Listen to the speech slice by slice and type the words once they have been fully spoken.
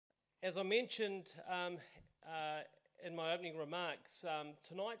As I mentioned in my opening remarks,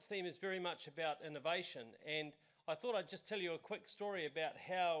 tonight's theme is very much about innovation, and I thought I'd just tell you a quick story about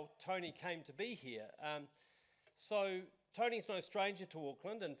how Tony came to be here. So Tony's no stranger to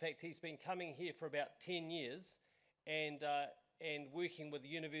Auckland. In fact, he's been coming here for about 10 years and working with the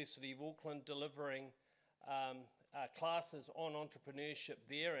University of Auckland, delivering classes on entrepreneurship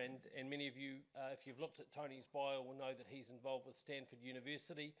there, and many of you, if you've looked at Tony's bio, will know that he's involved with Stanford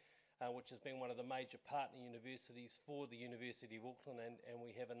University, which has been one of the major partner universities for the University of Auckland, and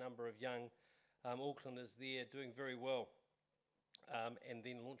we have a number of young Aucklanders there doing very well, and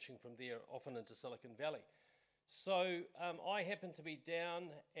then launching from there often into Silicon Valley. So I happen to be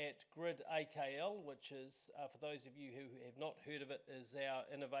down at Grid AKL, which is, for those of you who have not heard of it, is our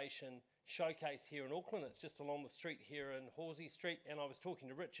innovation showcase here in Auckland. It's just along the street here in Horsey Street, and I was talking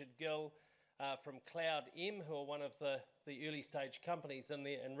to Richard Gill from Cloud M, who are one of the early stage companies in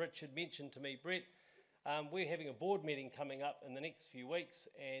there, and Richard mentioned to me, Brett, we're having a board meeting coming up in the next few weeks,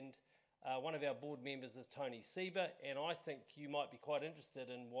 and one of our board members is Tony Seba, and I think you might be quite interested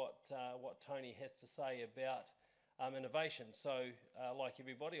in what Tony has to say about innovation. So like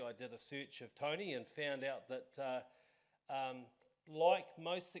everybody, I did a search of Tony and found out that like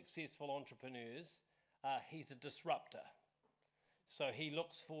most successful entrepreneurs, he's a disruptor. So he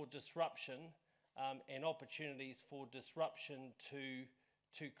looks for disruption and opportunities for disruption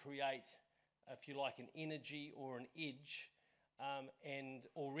to create, if you like, an energy or an edge. And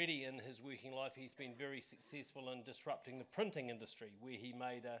already in his working life, he's been very successful in disrupting the printing industry, where he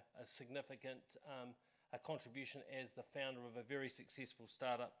made a significant a contribution as the founder of a very successful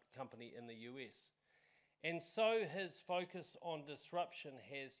startup company in the US. And so his focus on disruption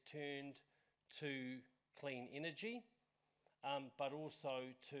has turned to clean energy, but also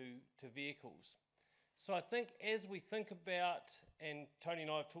to vehicles. So I think as we think about, and Tony and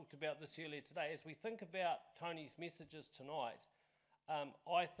I have talked about this earlier today, as we think about Tony's messages tonight,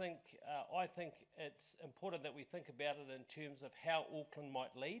 I think it's important that we think about it in terms of how Auckland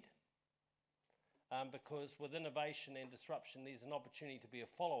might lead. Because with innovation and disruption, there's an opportunity to be a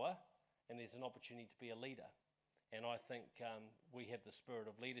follower and there's an opportunity to be a leader. And I think we have the spirit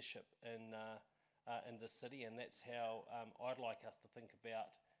of leadership in this city, and that's how I'd like us to think about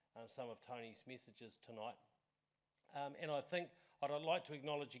some of Tony's messages tonight. And I think I'd like to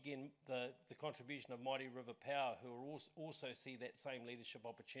acknowledge again the contribution of Mighty River Power, who also see that same leadership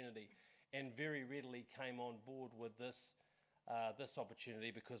opportunity and very readily came on board with this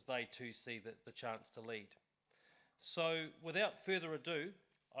opportunity because they too see the chance to lead. So without further ado,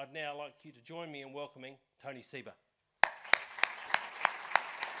 I'd now like you to join me in welcoming Tony Seba.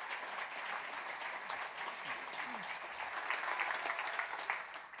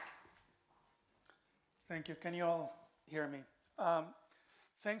 Thank you. Can you all hear me?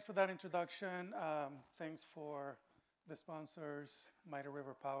 Thanks for that introduction. Thanks for the sponsors, Mighty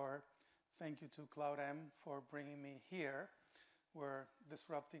River Power. Thank you to Cloud M for bringing me here. We're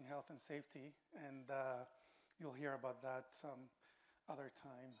disrupting health and safety, and you'll hear about that some other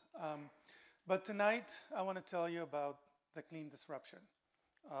time. But tonight, I want to tell you about the clean disruption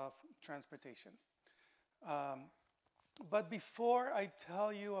of transportation. But before I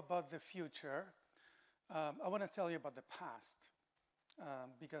tell you about the future, I want to tell you about the past,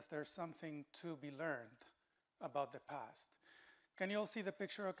 because there's something to be learned about the past. Can you all see the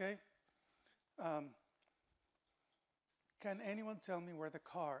picture okay? Can anyone tell me where the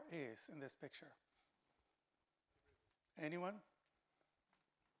car is in this picture? Anyone?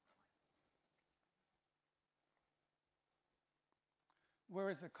 Where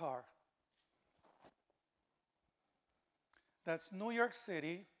is the car? That's New York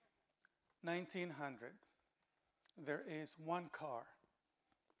City, 1900. There is one car.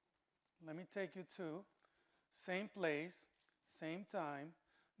 Let me take you to same place, same time,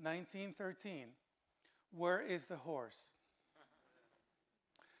 1913. Where is the horse?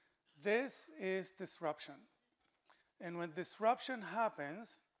 This is disruption. And when disruption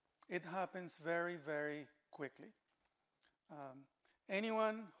happens, it happens very, very quickly.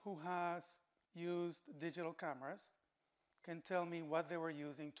 Anyone who has used digital cameras can tell me what they were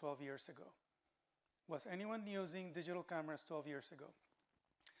using 12 years ago. Was anyone using digital cameras 12 years ago?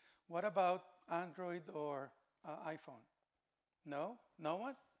 What about Android or iPhone? No? No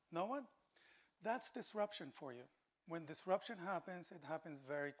one? No one? That's disruption for you. When disruption happens, it happens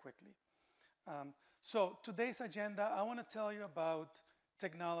very quickly. So today's agenda, I want to tell you about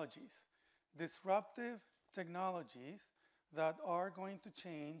technologies, disruptive technologies that are going to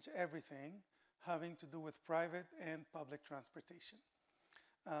change everything having to do with private and public transportation.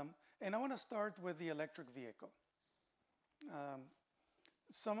 And I want to start with the electric vehicle.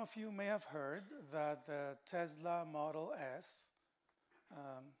 some of you may have heard that the Tesla Model S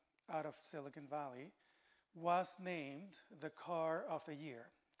out of Silicon Valley was named the car of the year,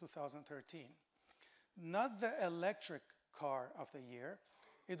 2013. Not the electric car of the year,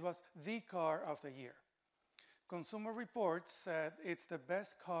 it was the car of the year. Consumer Reports said it's the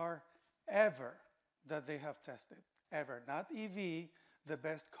best car ever that they have tested, ever. Not EV, the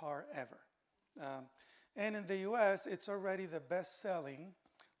best car ever. And in the US, it's already the best-selling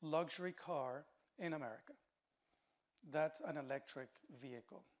luxury car in America. That's an electric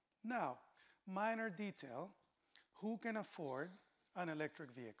vehicle. Now, minor detail, who can afford an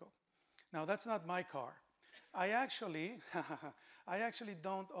electric vehicle? Now, that's not my car. I actually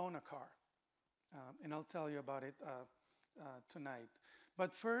don't own a car, and I'll tell you about it tonight.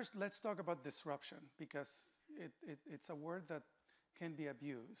 But first, let's talk about disruption, because it's a word that can be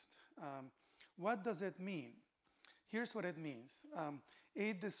abused. What does it mean? Here's what it means.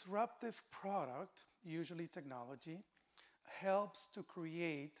 A disruptive product, usually technology, helps to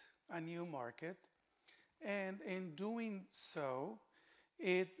create a new market, and in doing so,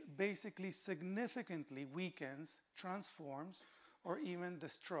 it basically significantly weakens, transforms, or even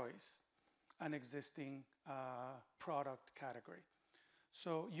destroys an existing product category.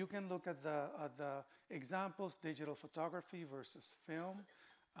 So you can look at the examples, digital photography versus film,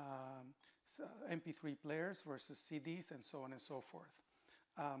 MP3 players versus CDs, and so on and so forth.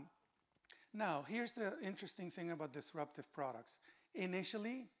 Now, here's the interesting thing about disruptive products.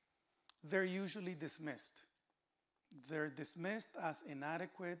 Initially, they're usually dismissed. They're dismissed as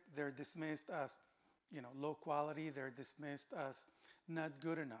inadequate. They're dismissed as, low quality. They're dismissed as not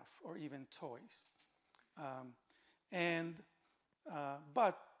good enough, or even toys.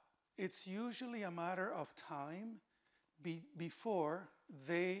 But it's usually a matter of time before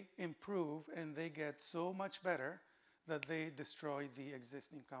they improve and they get so much better that they destroy the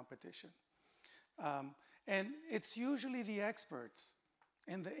existing competition. And it's usually the experts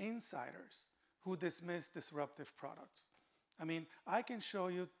and the insiders who dismiss disruptive products. I mean, I can show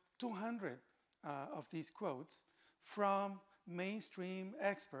you 200 of these quotes from mainstream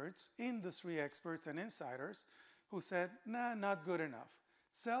experts, industry experts and insiders who said, nah, not good enough.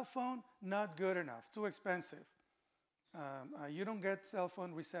 Cell phone, not good enough, too expensive. You don't get cell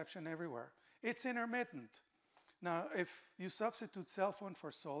phone reception everywhere. It's intermittent. Now, if you substitute cell phone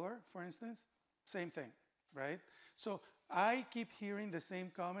for solar, for instance, same thing, right? So I keep hearing the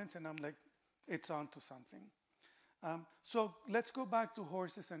same comments, and I'm like, it's on to something. So let's go back to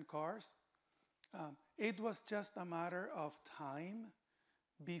horses and cars. It was just a matter of time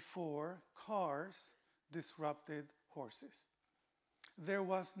before cars disrupted horses. There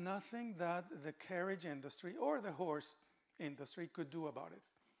was nothing that the carriage industry or the horse industry could do about it.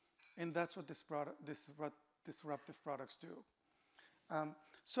 And that's what disruptive products do.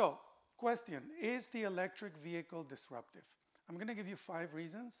 So, question, is the electric vehicle disruptive? I'm going to give you 5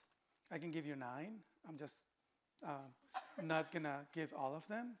 reasons. I can give you 9. I'm just not going to give all of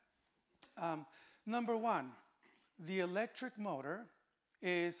them. Number 1, the electric motor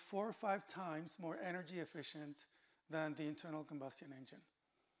is 4 or 5 times more energy efficient than the internal combustion engine.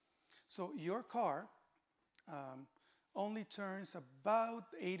 So your car only turns about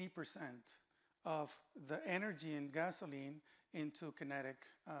 80% of the energy in gasoline into kinetic,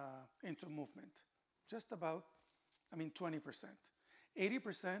 into movement. Just about, 20%.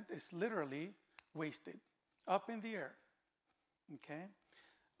 80% is literally wasted, up in the air, okay?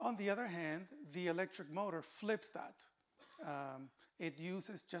 On the other hand, the electric motor flips that. It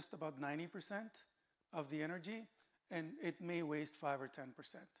uses just about 90% of the energy, and it may waste 5 or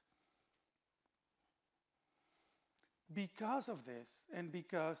 10%. Because of this, and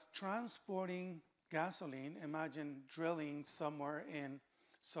because transporting gasoline, imagine drilling somewhere in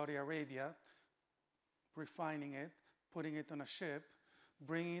Saudi Arabia, refining it, putting it on a ship,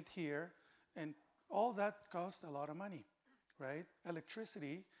 bringing it here, and all that costs a lot of money, right?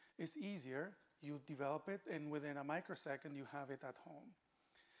 Electricity is easier. You develop it, and within a microsecond, you have it at home.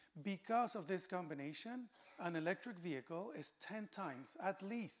 Because of this combination, an electric vehicle is 10 times, at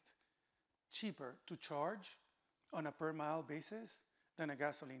least, cheaper to charge on a per mile basis than a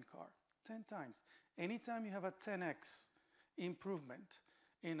gasoline car. 10 times. Anytime you have a 10x improvement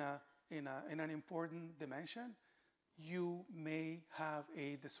in an important dimension, you may have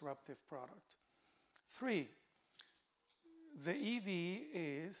a disruptive product. 3, the EV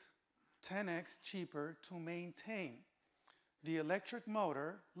is 10x cheaper to maintain. The electric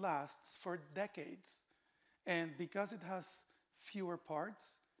motor lasts for decades, and because it has fewer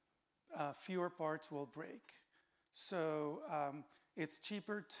parts will break. So it's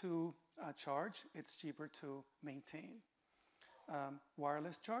cheaper to charge, it's cheaper to maintain.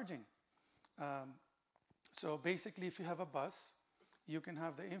 wireless charging. So basically, if you have a bus, you can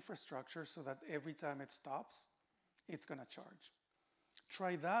have the infrastructure so that every time it stops, it's going to charge.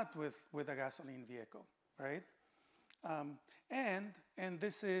 Try that with a gasoline vehicle, right? And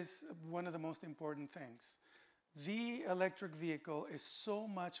this is one of the most important things. The electric vehicle is so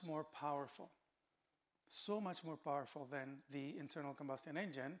much more powerful than the internal combustion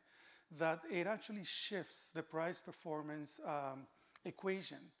engine, that it actually shifts the price-performance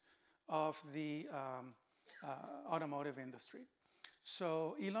equation of the automotive industry.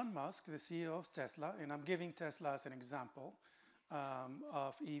 So Elon Musk, the CEO of Tesla, and I'm giving Tesla as an example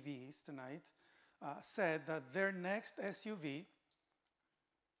of EVs tonight, said that their next SUV,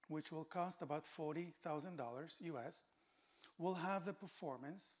 which will cost about $40,000 US, will have the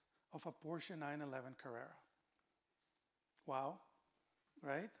performance of a Porsche 911 Carrera. Wow,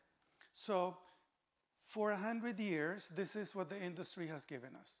 right? So for 100 years, this is what the industry has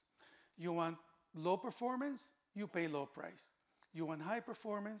given us. You want low performance, you pay low price. You want high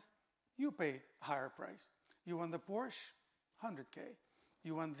performance, you pay higher price. You want the Porsche, 100K.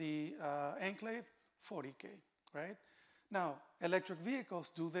 You want the Enclave, 40K, right? Now, electric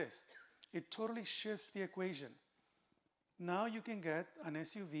vehicles do this. It totally shifts the equation. Now you can get an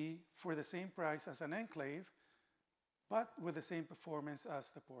SUV for the same price as an Enclave, but with the same performance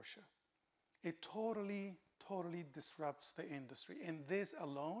as the Porsche. It totally disrupts the industry. And this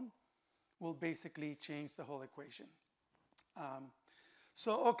alone will basically change the whole equation.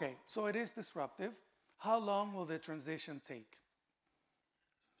 So it is disruptive. How long will the transition take?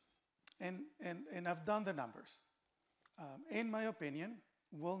 And I've done the numbers. In my opinion,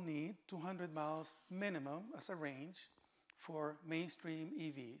 we'll need 200 miles minimum as a range for mainstream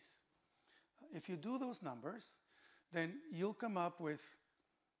EVs. If you do those numbers, then you'll come up with,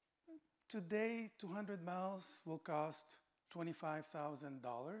 today 200 miles will cost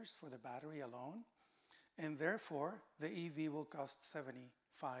 $25,000 for the battery alone, and therefore the EV will cost $75,000.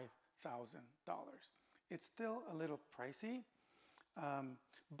 It's still a little pricey,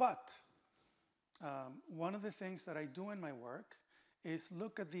 but one of the things that I do in my work is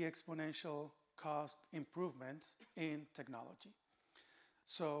look at the exponential cost improvements in technology.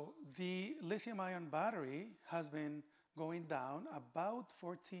 So the lithium-ion battery has been going down about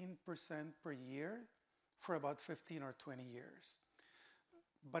 14% per year for about 15 or 20 years.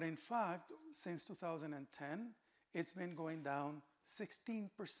 But in fact, since 2010, it's been going down 16%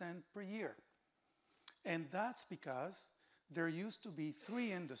 per year. And that's because there used to be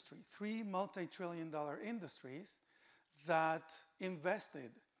three multi-trillion-dollar industries that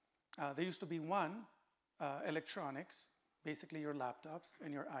invested. There used to be one, electronics, basically your laptops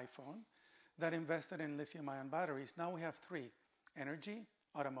and your iPhone, that invested in lithium-ion batteries. Now we have three: energy,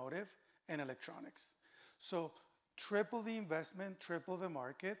 automotive, and electronics. So triple the investment, triple the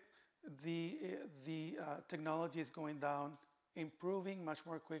market. The technology is going down, improving much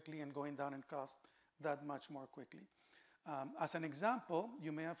more quickly, and going down in cost that much more quickly. As an example,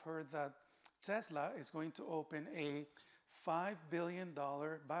 you may have heard that Tesla is going to open a $5 billion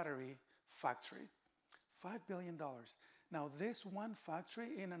battery factory. $5 billion. Now, this one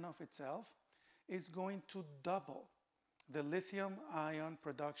factory in and of itself is going to double the lithium-ion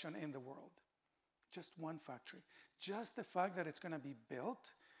production in the world. Just one factory. Just the fact that it's going to be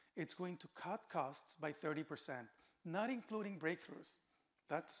built, it's going to cut costs by 30%, not including breakthroughs.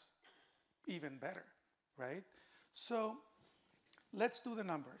 That's even better, right? So let's do the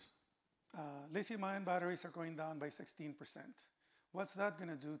numbers. Lithium-ion batteries are going down by 16%. What's that going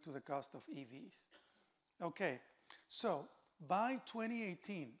to do to the cost of EVs? Okay, so by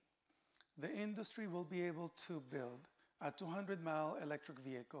 2018, the industry will be able to build a 200-mile electric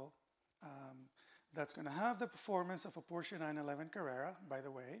vehicle that's going to have the performance of a Porsche 911 Carrera, by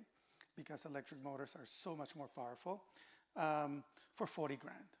the way, because electric motors are so much more powerful, for 40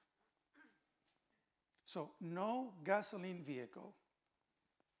 grand. So no gasoline vehicle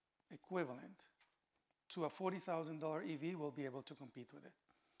equivalent to a $40,000 EV will be able to compete with it.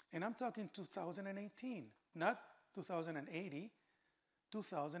 And I'm talking 2018, not 2080,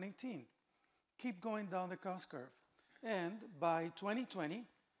 2018. Keep going down the cost curve. And by 2020,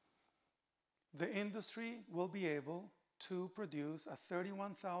 the industry will be able to produce a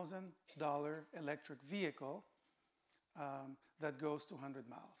 $31,000 electric vehicle that goes 200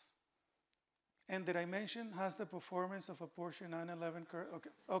 miles. And did I mention has the performance of a Porsche 911?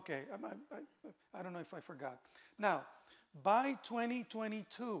 Okay. I don't know if I forgot. Now, by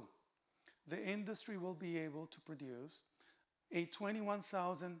 2022, the industry will be able to produce a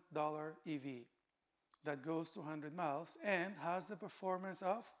 $21,000 EV that goes 200 miles and has the performance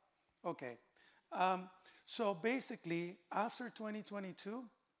of, So basically, after 2022,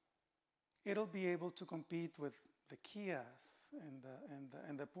 it'll be able to compete with the Kias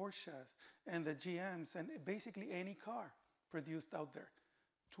and the Porsches and the GMs and basically any car produced out there.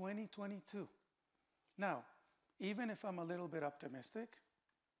 2022. Now, even if I'm a little bit optimistic,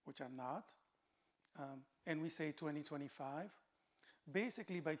 which I'm not, and we say 2025,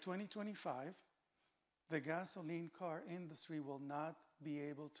 basically by 2025, the gasoline car industry will not be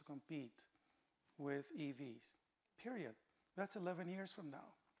able to compete with EVs, period. That's 11 years from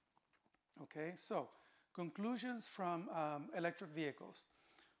now. Okay, so conclusions from electric vehicles.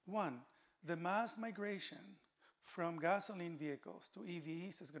 One, the mass migration from gasoline vehicles to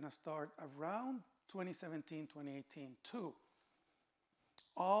EVs is going to start around 2017, 2018. Two,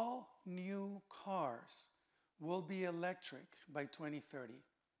 all new cars will be electric by 2030,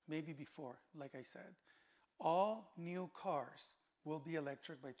 maybe before, like I said. All new cars will be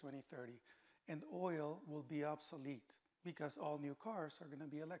electric by 2030, and oil will be obsolete because all new cars are going to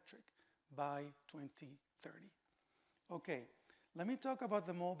be electric by 2030. Okay, let me talk about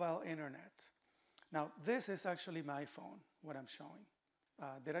the mobile internet. Now, this is actually my phone, what I'm showing.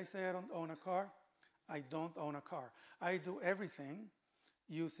 Did I say I don't own a car? I don't own a car. I do everything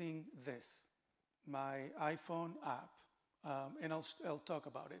using this, my iPhone app, and I'll talk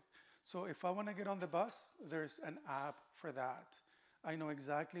about it. So if I want to get on the bus, there's an app for that. I know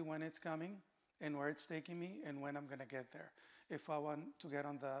exactly when it's coming and where it's taking me and when I'm going to get there. If I want to get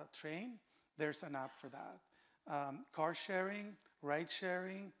on the train, there's an app for that. Car sharing, ride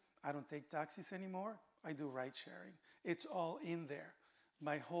sharing. I don't take taxis anymore. I do ride sharing. It's all in there.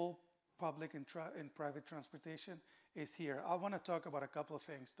 My whole public and private transportation is here. I want to talk about a couple of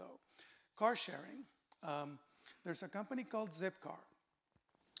things though. Car sharing. There's a company called Zipcar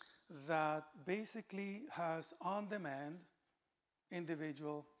that basically has on-demand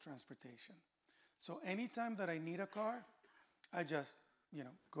individual transportation. So anytime that I need a car, I just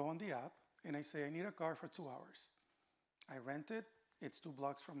go on the app and I say I need a car for 2 hours. I rent it. It's 2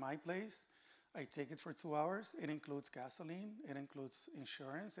 blocks from my place. I take it for 2 hours. It includes gasoline. It includes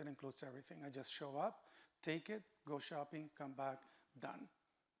insurance. It includes everything. I just show up, take it, go shopping, come back, done.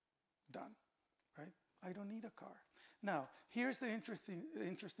 Done, right? I don't need a car. Now, here's the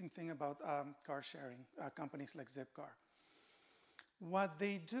interesting thing about car sharing companies like Zipcar. What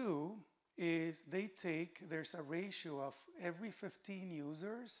they do is there's a ratio of every 15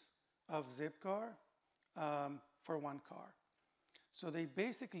 users of Zipcar for 1 car. So they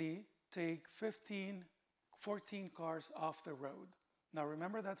basically take 14 cars off the road. Now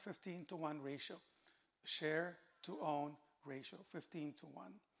remember that 15-to-1 ratio, share to own ratio,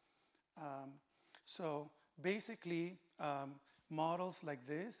 15-to-1. So basically, models like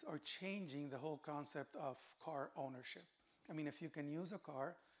this are changing the whole concept of car ownership. I mean, if you can use a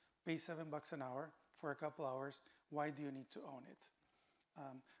car, pay $7 an hour for a couple hours, why do you need to own it?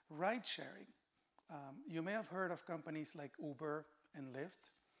 Ride sharing. You may have heard of companies like Uber and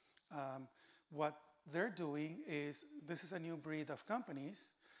Lyft. What they're doing is, this is a new breed of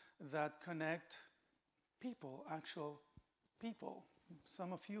companies that connect people, actual people.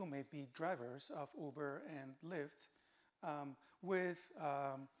 Some of you may be drivers of Uber and Lyft with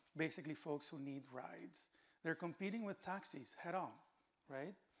basically folks who need rides. They're competing with taxis head on,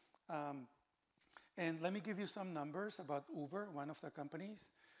 right? And let me give you some numbers about Uber, one of the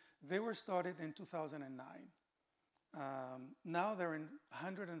companies. They were started in 2009. Now they're in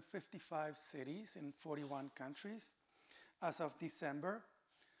 155 cities in 41 countries. As of December,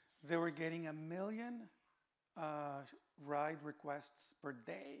 they were getting 1 million ride requests per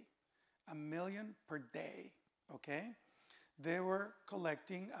day. 1 million per day, okay? They were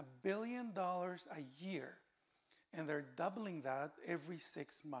collecting $1 billion a year, and they're doubling that every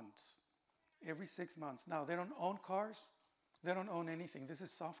 6 months. Every 6 months. Now, they don't own cars. They don't own anything. This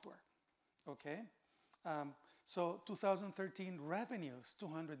is software, okay? So 2013 revenues,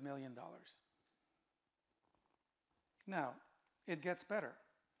 $200 million. Now, it gets better.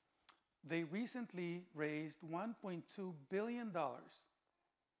 They recently raised $1.2 billion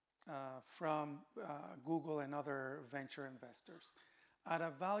from Google and other venture investors at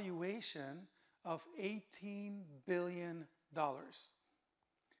a valuation of $18 billion.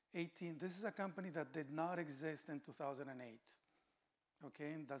 This is a company that did not exist in 2008,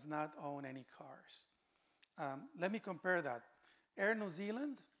 okay, and does not own any cars. Let me compare that. Air New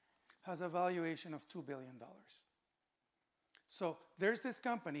Zealand has a valuation of $2 billion. So there's this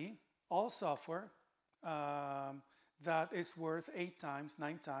company, all software, that is worth 8 times,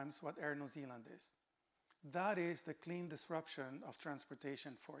 9 times what Air New Zealand is. That is the clean disruption of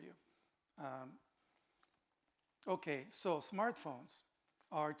transportation for you. Okay, so smartphones.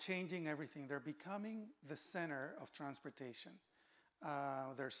 are changing everything. They're becoming the center of transportation.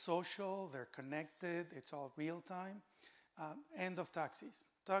 They're social, they're connected, it's all real time. End of taxis.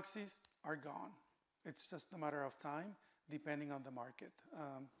 Taxis are gone. It's just a matter of time, depending on the market.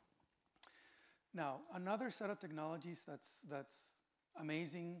 Now, another set of technologies that's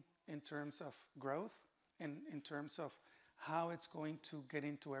amazing in terms of growth and in terms of how it's going to get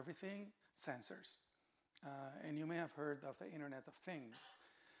into everything, sensors. And you may have heard of the Internet of Things.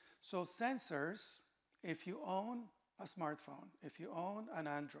 So sensors, if you own a smartphone, if you own an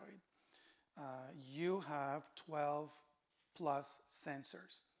Android, you have 12 plus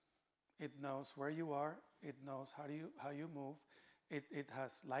sensors. It knows where you are, it knows how you move, it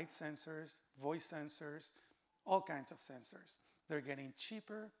has light sensors, voice sensors, all kinds of sensors. They're getting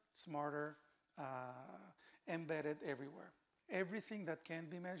cheaper, smarter, embedded everywhere. Everything that can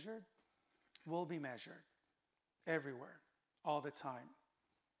be measured will be measured everywhere, all the time.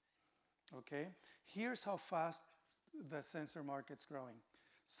 Okay? Here's how fast the sensor market's growing.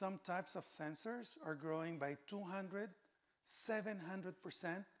 Some types of sensors are growing by 200,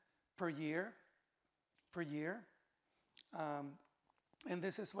 700% per year. And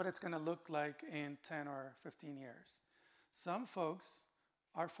this is what it's going to look like in 10 or 15 years. Some folks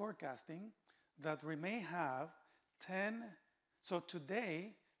are forecasting that we may have 10, so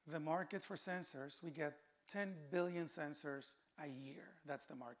today, the market for sensors, we get 10 billion sensors a year. That's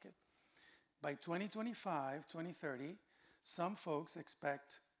the market. By 2025, 2030, some folks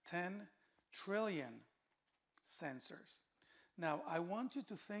expect 10 trillion sensors. Now, I want you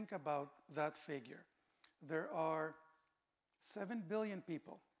to think about that figure. There are 7 billion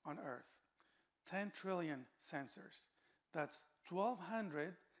people on Earth, 10 trillion sensors. That's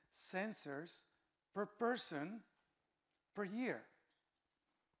 1,200 sensors per person per year.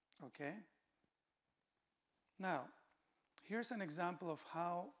 Okay? Now, here's an example of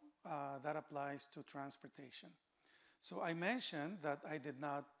how that applies to transportation. So I mentioned that I did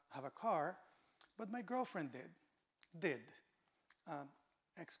not have a car, but my girlfriend did.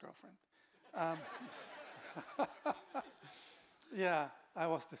 Ex-girlfriend. Yeah, I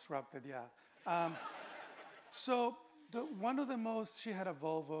was disrupted, yeah. So one of the most, she had a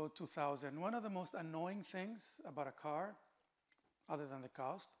Volvo 2000. One of the most annoying things about a car, other than the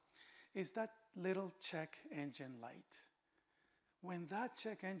cost, is that little check engine light. When that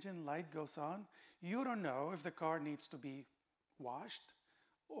check engine light goes on, you don't know if the car needs to be washed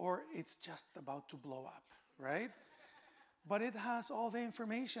or it's just about to blow up, right? But it has all the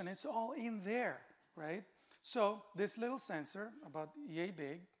information. It's all in there, right? So this little sensor, about yay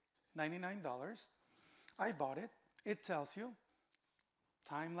big, $99, I bought it. It tells you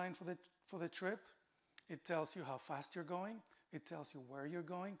timeline for the trip. It tells you how fast you're going. It tells you where you're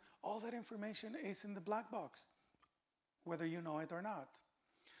going. All that information is in the black box, whether you know it or not.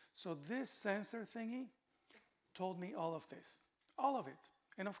 So this sensor thingy told me all of this, all of it.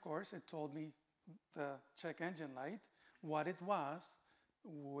 And of course, it told me the check engine light, what it was,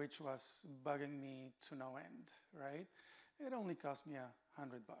 which was bugging me to no end, right? It only cost me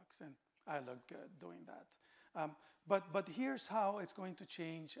 $100, and I looked good doing that. But here's how it's going to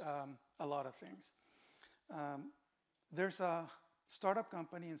change a lot of things. There's a startup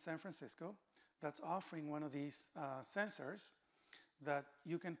company in San Francisco that's offering one of these sensors that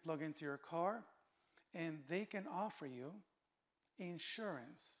you can plug into your car, and they can offer you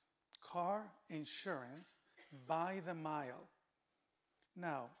insurance, car insurance by the mile.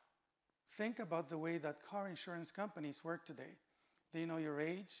 Now, think about the way that car insurance companies work today. They know your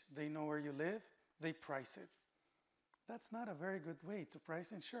age, they know where you live, they price it. That's not a very good way to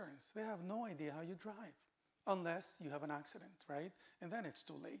price insurance. They have no idea how you drive, unless you have an accident, right? And then it's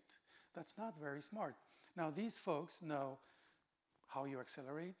too late. That's not very smart. Now, these folks know how you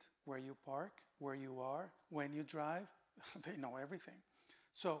accelerate, where you park, where you are, when you drive. They know everything.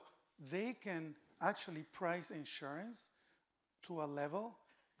 So they can actually price insurance to a level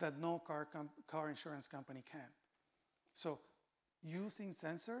that no car insurance company can. So using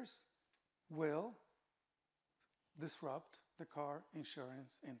sensors will disrupt the car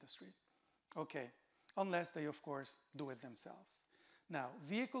insurance industry. Okay, unless they, of course, do it themselves. Now,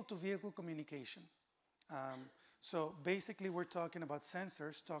 vehicle-to-vehicle communication. So basically, we're talking about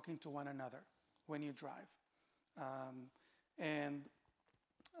sensors talking to one another when you drive.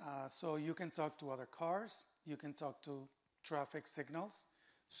 So you can talk to other cars, you can talk to traffic signals,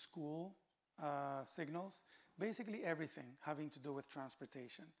 school signals, basically everything having to do with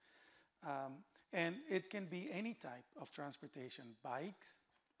transportation. And it can be any type of transportation, bikes,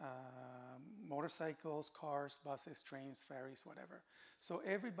 motorcycles, cars, buses, trains, ferries, whatever. So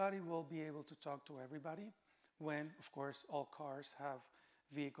everybody will be able to talk to everybody when, of course, all cars have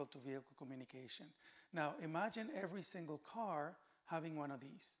vehicle-to-vehicle communication. Now, imagine every single car having one of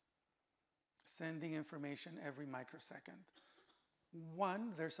these, sending information every microsecond.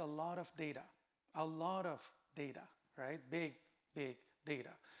 One, there's a lot of data, right? Big, big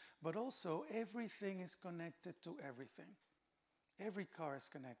data. But also, everything is connected to everything. Every car is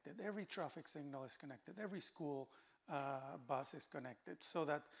connected, every traffic signal is connected, every school bus is connected, so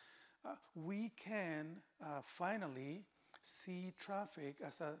that we can finally see traffic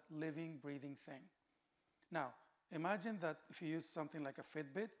as a living, breathing thing. Now, imagine that if you use something like a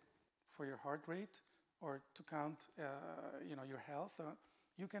Fitbit for your heart rate or to count your health,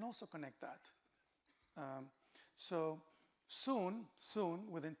 you can also connect that. So soon,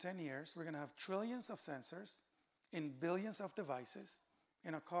 within 10 years, we're going to have trillions of sensors in billions of devices,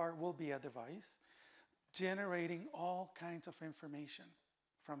 and a car will be a device, generating all kinds of information,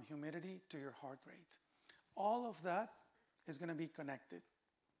 from humidity to your heart rate. All of that is going to be connected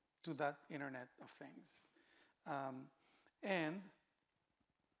to that Internet of Things. And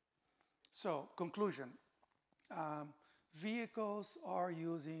so, conclusion. Vehicles are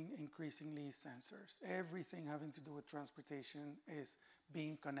using increasingly sensors. Everything having to do with transportation is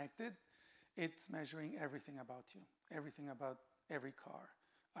being connected. It's measuring everything about you, everything about every car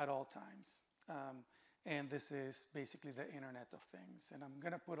at all times. And this is basically the Internet of Things. And I'm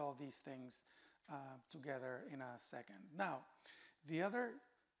going to put all these things together in a second. Now, the other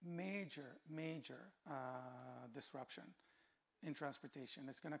major disruption in transportation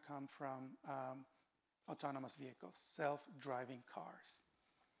is going to come from autonomous vehicles, self-driving cars.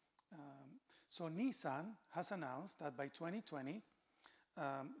 So Nissan has announced that by 2020,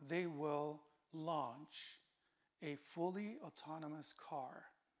 they will launch a fully autonomous car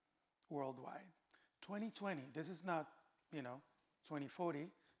worldwide. 2020, this is not, 2040,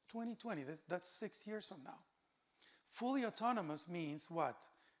 2020, that's 6 years from now. Fully autonomous means what?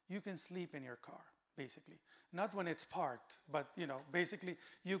 You can sleep in your car, basically. Not when it's parked, but basically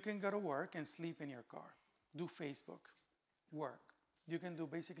you can go to work and sleep in your car, do Facebook, work. You can do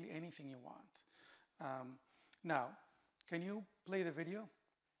basically anything you want. Now, can you play the video?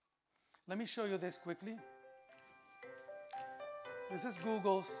 Let me show you this quickly. This is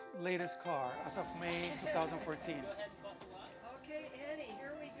Google's latest car as of May 2014. Okay, Annie,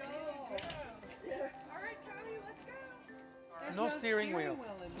 here we go. All right, Connie, let's go. There's No steering wheel.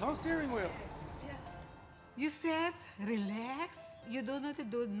 No steering wheel. You said relax. You don't need to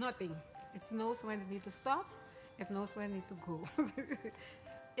do nothing. It knows when it needs to stop. It knows when it needs to go.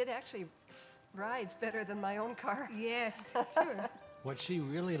 It actually rides better than my own car. Yes, sure. What she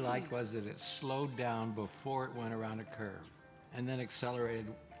really liked was that it slowed down before it went around a curve and then accelerated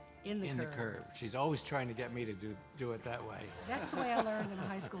In the curve. She's always trying to get me to do it that way. That's the way I learned in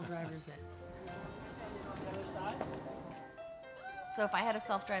high school driver's ed. So if I had a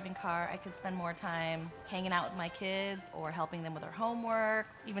self-driving car, I could spend more time hanging out with my kids or helping them with their homework,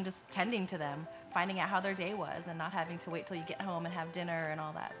 even just tending to them, finding out how their day was and not having to wait till you get home and have dinner and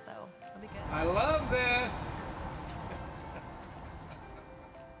all that. So it'll be good. I love this.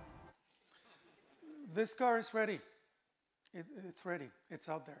 This car is ready. It's ready. It's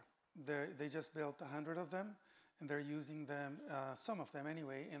out there. They just built 100 of them, and they're using them, some of them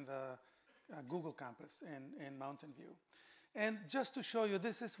anyway, in the Google campus in Mountain View. And just to show you,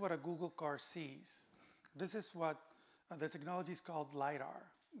 this is what a Google car sees. This is what the technology is called LiDAR,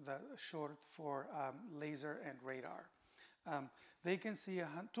 short for laser and radar. They can see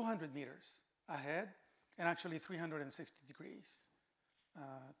 200 meters ahead and actually 360 degrees,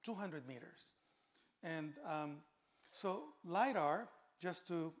 200 meters. And so LiDAR, just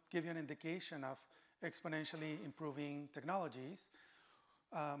to give you an indication of exponentially improving technologies,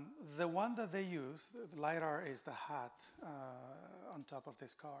 the one that they use, the LiDAR is the hat on top of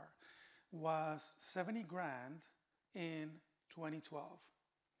this car, was 70 grand in 2012.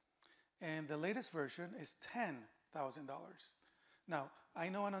 And the latest version is $10,000. Now, I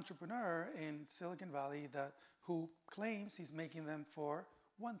know an entrepreneur in Silicon Valley who claims he's making them for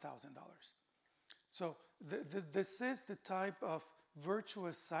 $1,000. So this is the type of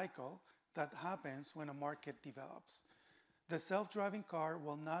virtuous cycle that happens when a market develops. The self-driving car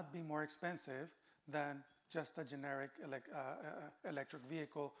will not be more expensive than just a generic electric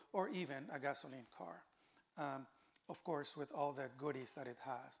vehicle or even a gasoline car, of course, with all the goodies that it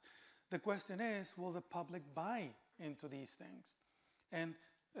has. The question is, will the public buy into these things? And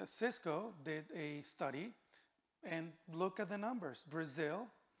Cisco did a study, and look at the numbers. Brazil,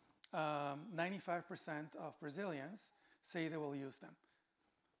 95% of Brazilians say they will use them.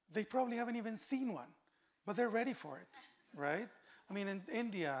 They probably haven't even seen one, but they're ready for it, right? I mean, in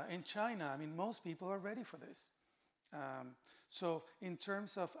India, in China, I mean, most people are ready for this. So in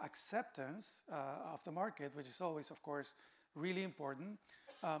terms of acceptance of the market, which is always, of course, really important,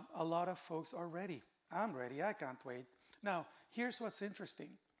 a lot of folks are ready. I'm ready, I can't wait. Now, here's what's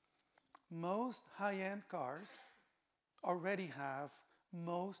interesting. Most high-end cars already have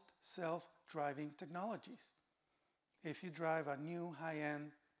most self-driving technologies. If you drive a new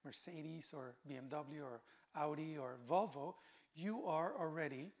high-end Mercedes or BMW or Audi or Volvo, you are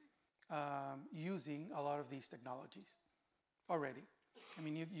already using a lot of these technologies already. I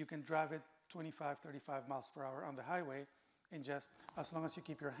mean, you can drive it 25, 35 miles per hour on the highway, and just as long as you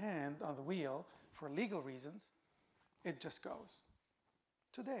keep your hand on the wheel for legal reasons, it just goes.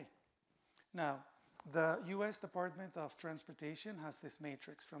 Today. Now, the US Department of Transportation has this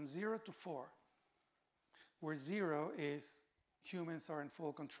matrix from 0 to 4, where 0 is humans are in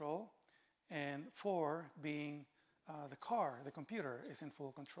full control, and 4 being the car, the computer, is in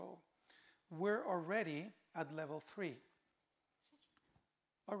full control. We're already at level 3.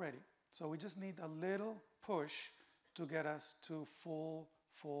 Already. So we just need a little push to get us to full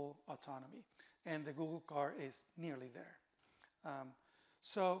autonomy. And the Google car is nearly there.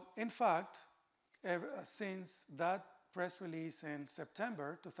 So in fact, since that press release in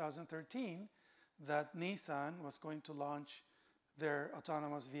September 2013, that Nissan was going to launch their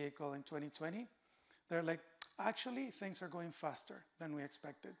autonomous vehicle in 2020, they're like, actually, things are going faster than we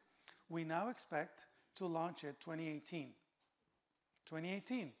expected. We now expect to launch it 2018.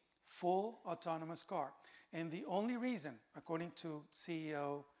 2018, full autonomous car. And the only reason, according to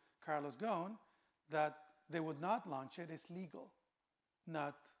CEO Carlos Ghosn, that they would not launch it is legal,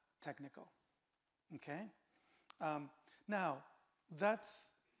 not technical. Okay? Now, that's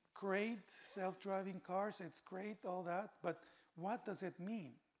great, self-driving cars, it's great, all that, but what does it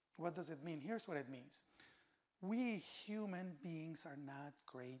mean? What does it mean? Here's what it means. We human beings are not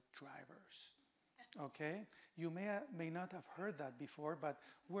great drivers. Okay? You may not have heard that before, but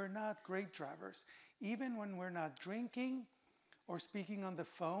we're not great drivers. Even when we're not drinking or speaking on the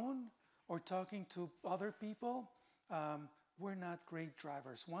phone or talking to other people, we're not great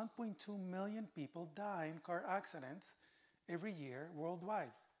drivers. 1.2 million people die in car accidents every year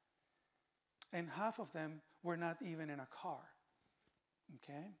worldwide. And half of them were not even in a car.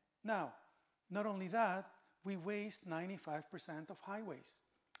 Okay? Now, not only that, we waste 95% of highways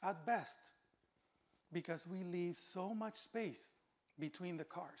at best, because we leave so much space between the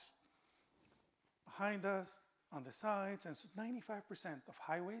cars. Behind us, on the sides, and so 95% of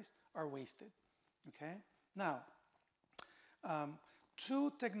highways are wasted. Okay? Now,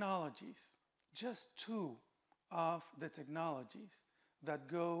 2 technologies, just 2 of the technologies that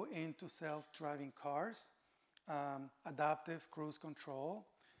go into self-driving cars, adaptive cruise control,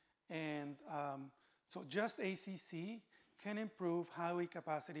 and so just ACC can improve highway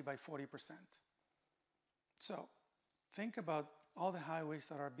capacity by 40%. So think about all the highways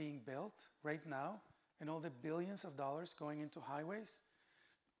that are being built right now and all the billions of dollars going into highways.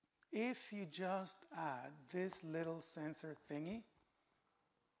 If you just add this little sensor thingy,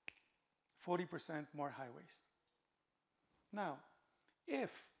 40% more highways. Now,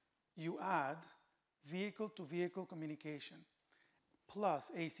 if you add vehicle-to-vehicle communication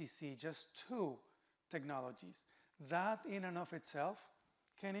plus ACC, just 2 technologies, that in and of itself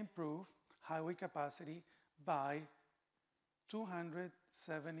can improve highway capacity by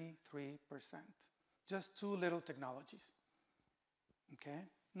 273%. Just 2 little technologies. Okay?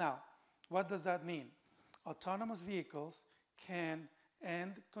 Now, what does that mean? Autonomous vehicles can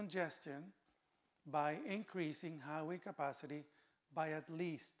end congestion by increasing highway capacity by at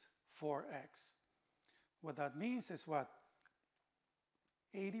least 4x. What that means is what?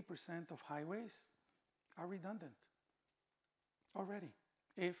 80% of highways are redundant already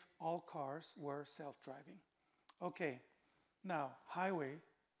if all cars were self-driving. Okay, now highway.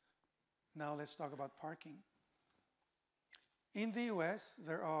 Now let's talk about parking. In the US,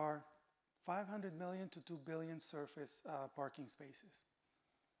 there are 500 million to 2 billion surface parking spaces.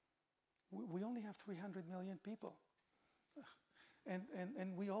 We only have 300 million people.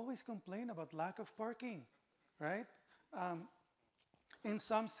 And we always complain about lack of parking, right? In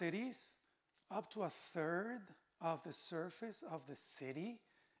some cities, up to 1/3 of the surface of the city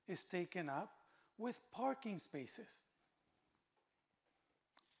is taken up with parking spaces.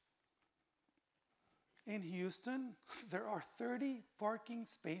 In Houston, there are 30 parking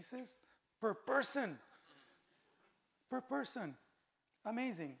spaces per person. Per person.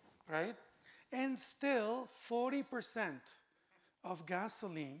 Amazing, right? And still, 40% of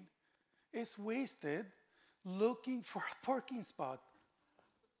gasoline is wasted looking for a parking spot.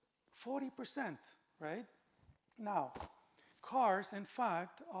 40%, right? Now, cars, in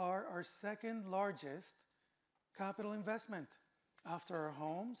fact, are our second largest capital investment after our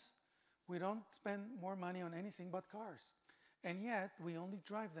homes, we don't spend more money on anything but cars. And yet, we only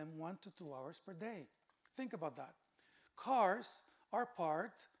drive them 1 to 2 hours per day. Think about that. Cars are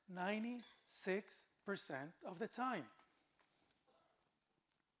parked 96% of the time.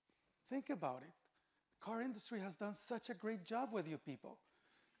 Think about it. The car industry has done such a great job with you people.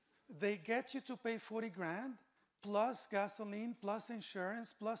 They get you to pay 40 grand, plus gasoline, plus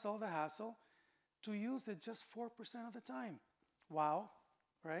insurance, plus all the hassle, to use it just 4% of the time. Wow,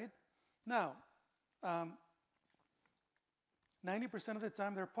 right? Now, 90% of the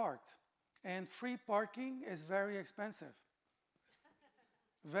time they're parked. And free parking is very expensive.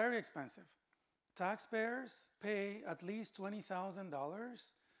 Very expensive. Taxpayers pay at least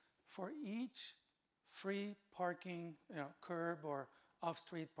 $20,000 for each free parking, curb or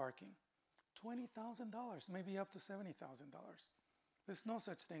off-street parking. $20,000, maybe up to $70,000. There's no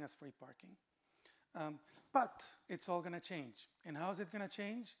such thing as free parking. But it's all going to change. And how is it going to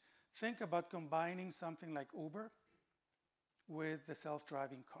change? Think about combining something like Uber with the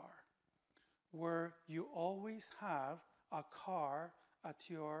self-driving car, where you always have a car at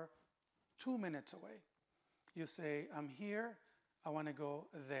your 2 minutes away. You say, I'm here, I want to go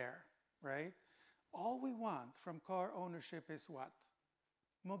there, right? All we want from car ownership is what?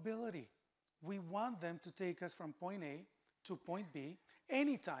 Mobility. We want them to take us from point A to point B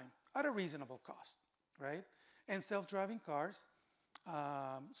anytime at a reasonable cost, right? And self-driving cars,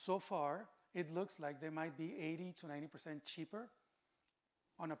 so far, it looks like they might be 80 to 90% cheaper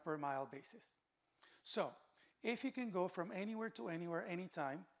on a per mile basis. So if you can go from anywhere to anywhere,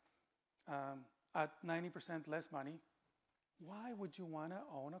 anytime, at 90% less money, why would you want to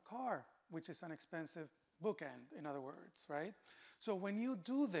own a car, which is an expensive bookend, in other words, right? So when you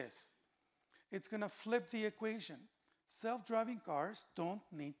do this, it's going to flip the equation. Self-driving cars don't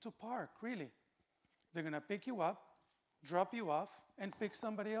need to park, really. They're going to pick you up, drop you off, and pick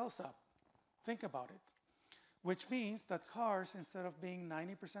somebody else up. Think about it. Which means that cars, instead of being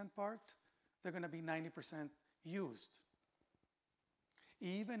 90% parked, they're going to be 90% used.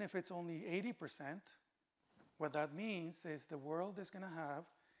 Even if it's only 80%, what that means is the world is going to have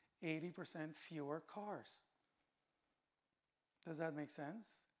 80% fewer cars. Does that make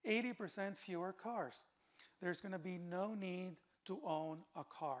sense? 80% fewer cars. There's going to be no need to own a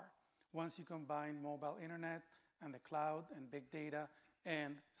car once you combine mobile internet and the cloud and big data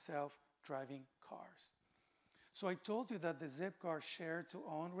and self-driving cars. So I told you that the Zipcar share to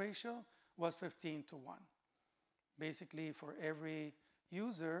own ratio was 15 to 1. Basically, for every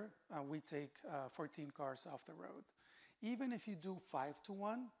user, we take 14 cars off the road. Even if you do 5 to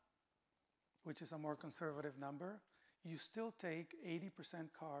 1, which is a more conservative number, you still take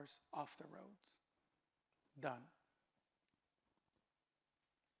 80% cars off the roads. Done.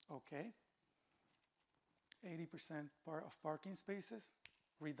 Okay. 80% of parking spaces,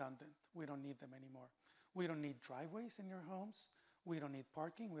 redundant. We don't need them anymore. We don't need driveways in your homes. We don't need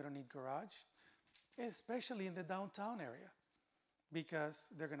parking. We don't need garage, especially in the downtown area, because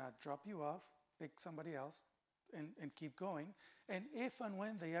they're going to drop you off, pick somebody else, and keep going. And if and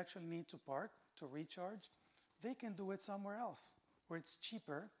when they actually need to park to recharge, they can do it somewhere else where it's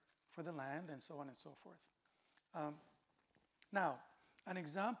cheaper for the land and so on and so forth. Now, an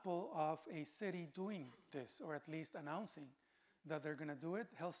example of a city doing this, or at least announcing that they're going to do it,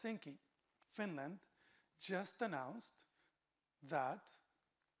 Helsinki, Finland, just announced that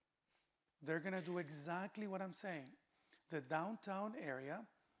they're going to do exactly what I'm saying. The downtown area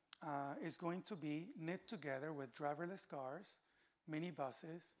is going to be knit together with driverless cars,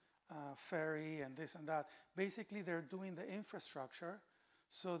 minibuses, ferry, and this and that. Basically, they're doing the infrastructure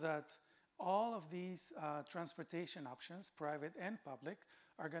so that all of these transportation options, private and public,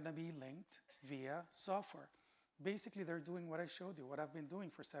 are going to be linked via software. Basically, they're doing what I showed you, what I've been doing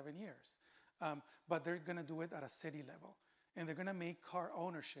for 7 years. But they're going to do it at a city level. And they're going to make car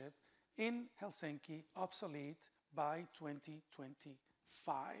ownership in Helsinki obsolete by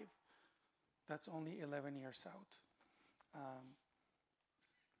 2025. That's only 11 years out.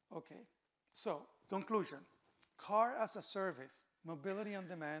 Okay, so conclusion. Car as a service, mobility on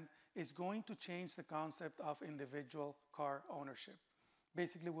demand, is going to change the concept of individual car ownership.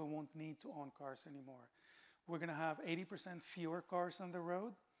 Basically, we won't need to own cars anymore. We're going to have 80% fewer cars on the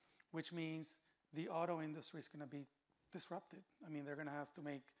road, which means the auto industry is going to be disrupted. I mean, they're going to have to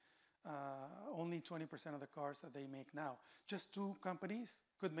make only 20% of the cars that they make now. Just 2 companies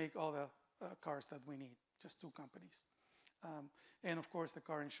could make all the cars that we need, just 2 companies. And of course, the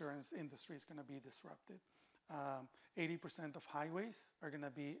car insurance industry is going to be disrupted. 80% of highways are going to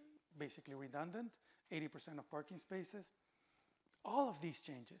be basically redundant, 80% of parking spaces. All of these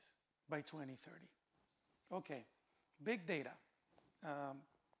changes by 2030. Okay, big data.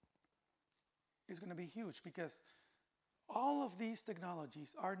 is going to be huge, because all of these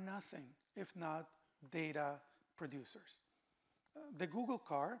technologies are nothing if not data producers. The Google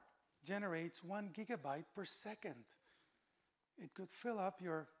car generates 1 gigabyte per second. It could fill up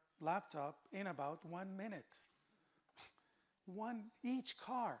your laptop in about 1 minute. Each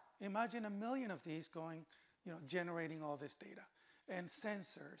car. Imagine 1 million of these going, generating all this data, and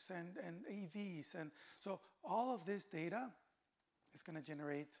sensors and AVs, and so all of this data is going to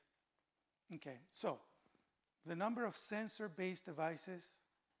generate. Okay, so the number of sensor-based devices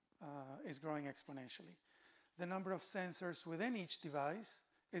is growing exponentially. The number of sensors within each device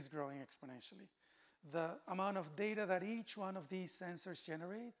is growing exponentially. The amount of data that each one of these sensors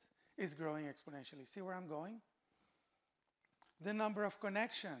generates is growing exponentially. See where I'm going? The number of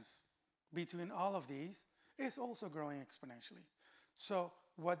connections between all of these is also growing exponentially. So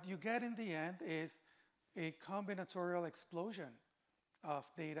what you get in the end is a combinatorial explosion of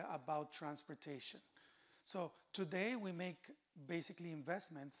data about transportation. So today we make basically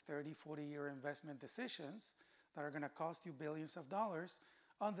investments, 30, 40-year investment decisions that are going to cost you billions of dollars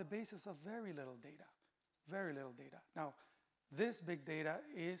on the basis of very little data, very little data. Now, this big data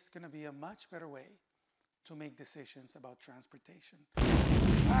is going to be a much better way to make decisions about transportation.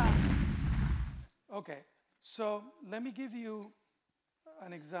 Okay, so let me give you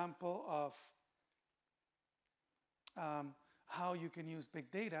an example of how you can use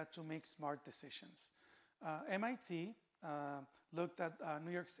big data to make smart decisions. MIT looked at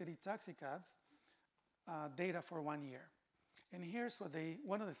New York City taxi cabs data for 1 year. And here's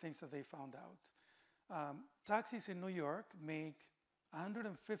one of the things that they found out. Taxis in New York make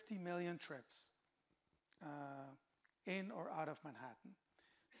 150 million trips in or out of Manhattan.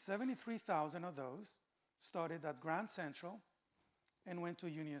 73,000 of those started at Grand Central and went to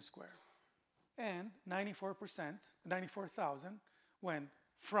Union Square. And 94,000 went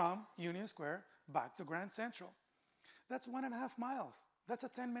from Union Square back to Grand Central. That's 1.5 miles. That's a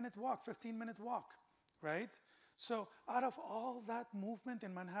 10-minute walk, 15-minute walk, right? So out of all that movement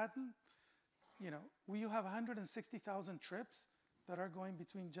in Manhattan, you have 160,000 trips that are going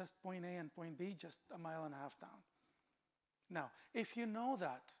between just point A and point B, just 1.5 miles down. Now, if you know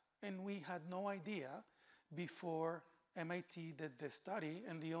that, and we had no idea before MIT did this study,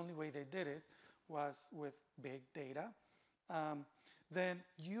 and the only way they did it was with big data, then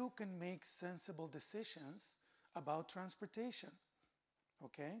you can make sensible decisions about transportation,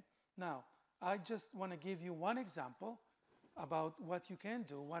 okay? Now, I just want to give you one example about what you can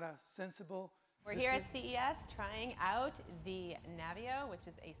do, what a sensible... We're here at CES trying out the Navio, which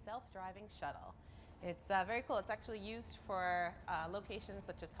is a self-driving shuttle. It's very cool. It's actually used for locations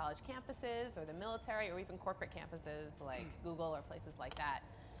such as college campuses or the military or even corporate campuses like Google or places like that.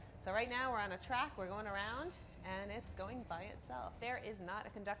 So right now we're on a track, we're going around, and it's going by itself. There is not a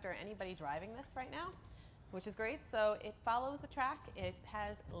conductor or anybody driving this right now, which is great. So it follows a track. It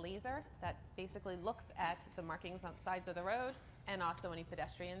has laser that basically looks at the markings on sides of the road and also any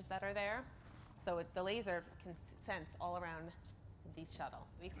pedestrians that are there. So the laser can sense all around the shuttle.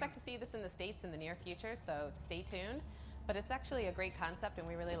 We expect to see this in the States in the near future, so stay tuned. But it's actually a great concept, and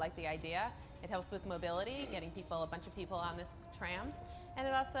we really like the idea. It helps with mobility, getting a bunch of people on this tram, and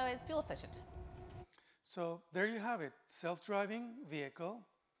it also is fuel efficient. So there you have it, self-driving vehicle,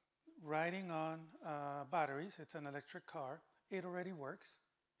 riding on batteries. It's an electric car. It already works.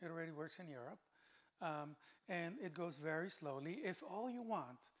 It already works in Europe. And it goes very slowly. If all you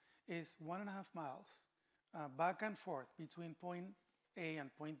want is 1.5 miles back and forth between point A and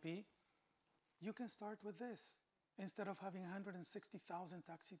point B, you can start with this instead of having 160,000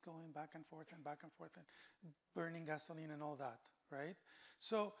 taxis going back and forth and burning gasoline and all that, right?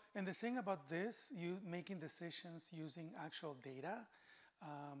 So, and the thing about this, you making decisions using actual data,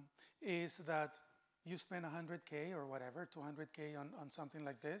 is that you spend 100K or whatever, 200K on something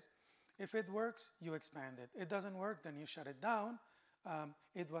like this. If it works, you expand it. It doesn't work, then you shut it down.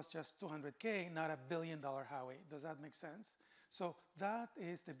 It was just 200K, not $1 billion highway. Does that make sense? So that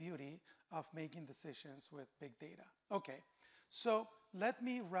is the beauty of making decisions with big data. Okay, so let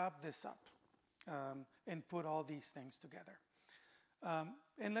me wrap this up and put all these things together.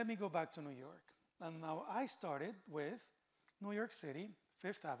 And let me go back to New York. And now I started with New York City,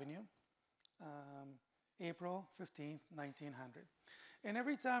 5th Avenue, April 15th, 1900. And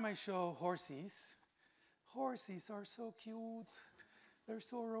every time I show horses are so cute, they're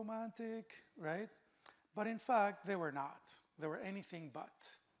so romantic, right? But in fact, they were not. They were anything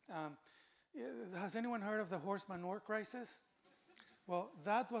but. Has anyone heard of the horse manure crisis? Well,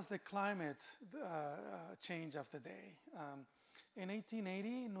 that was the climate change of the day. In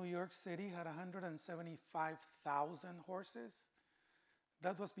 1880, New York City had 175,000 horses.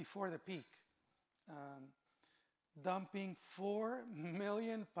 That was before the peak. Dumping 4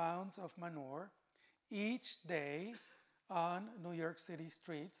 million pounds of manure each day on New York City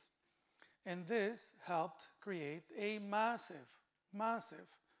streets. And this helped create a massive, massive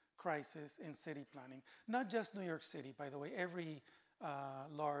crisis in city planning. Not just New York City, by the way, every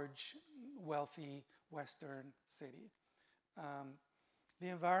large, wealthy Western city. The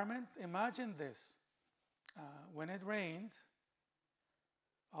environment, imagine this. When it rained,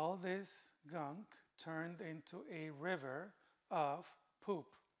 all this gunk turned into a river of poop,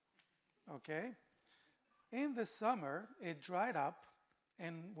 okay? In the summer, it dried up,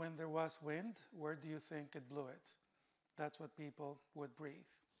 and when there was wind, where do you think it blew it? That's what people would breathe.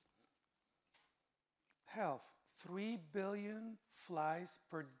 Health, 3 billion flies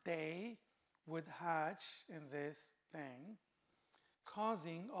per day would hatch in this thing,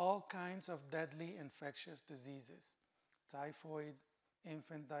 causing all kinds of deadly infectious diseases. Typhoid,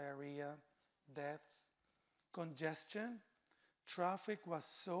 infant diarrhea, deaths, congestion. Traffic was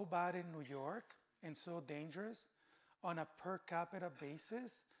so bad in New York and so dangerous. On a per capita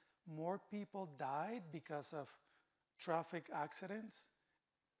basis, more people died because of traffic accidents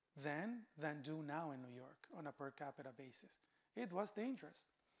then than do now in New York on a per capita basis. It was dangerous.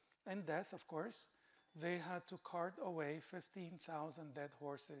 And death, of course, they had to cart away 15,000 dead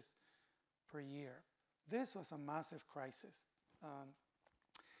horses per year. This was a massive crisis.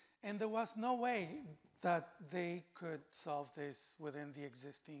 And there was no way that they could solve this within the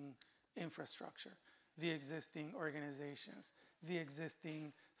existing infrastructure, the existing organizations, the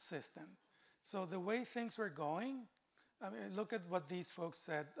existing system. So the way things were going, I mean, look at what these folks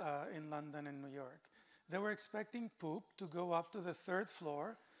said in London and New York. They were expecting poop to go up to the 3rd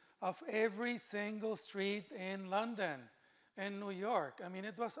floor of every single street in London and New York. I mean,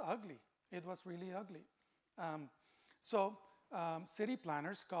 it was ugly. It was really ugly. City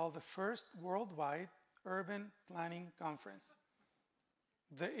planners called the first worldwide urban planning conference.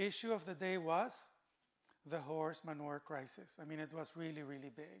 The issue of the day was the horse manure crisis. I mean, it was really,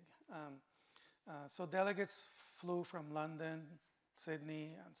 really big. So delegates flew from London,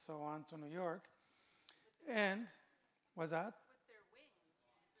 Sydney, and so on to New York. And, was that?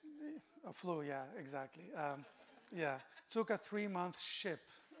 With their wings. A flew, yeah, exactly. Yeah, took a 3-month ship.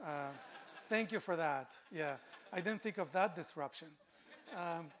 Thank you for that. Yeah, I didn't think of that disruption.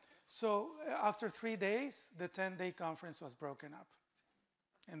 So after 3 days, the 10-day conference was broken up,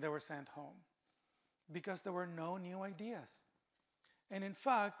 and they were sent home because there were no new ideas. And in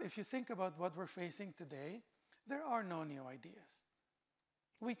fact, if you think about what we're facing today, there are no new ideas.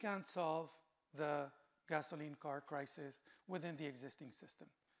 We can't solve the gasoline car crisis within the existing system.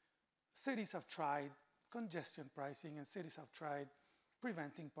 Cities have tried congestion pricing, and cities have tried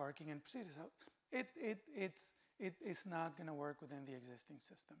preventing parking, and cities have, it is not going to work within the existing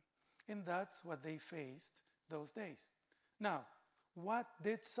system. And that's what they faced those days. Now, what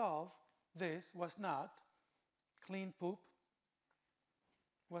did solve this was not clean poop,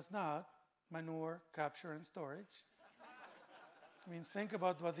 was not manure capture and storage. I mean, think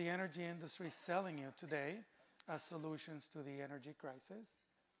about what the energy industry is selling you today as solutions to the energy crisis.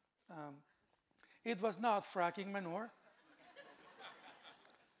 It was not fracking manure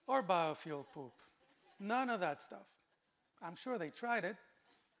or biofuel poop. None of that stuff. I'm sure they tried it.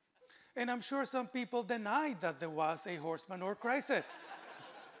 And I'm sure some people denied that there was a horse manure crisis.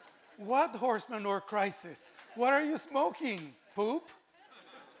 What horse manure crisis? What are you smoking? Poop?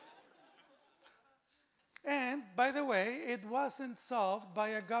 And, by the way, it wasn't solved by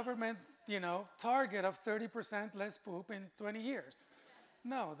a government, target of 30% less poop in 20 years.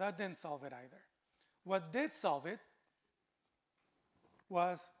 No, that didn't solve it either. What did solve it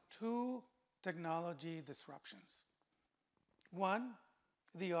was 2 technology disruptions. One,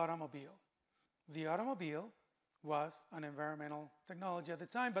 the automobile. The automobile was an environmental technology at the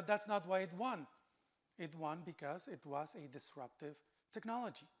time, but that's not why it won. It won because it was a disruptive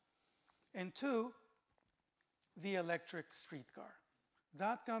technology. And 2, the electric streetcar.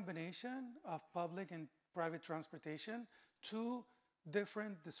 That combination of public and private transportation, 2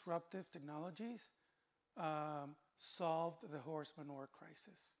 different disruptive technologies, solved the horse manure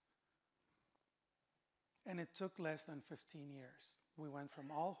crisis. And it took less than 15 years. We went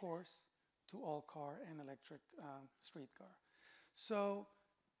from all horse to all car and electric streetcar. So,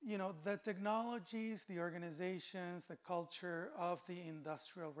 the technologies, the organizations, the culture of the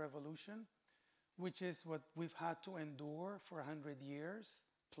Industrial Revolution, which is what we've had to endure for 100 years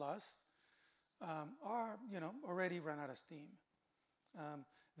plus, are, already run out of steam.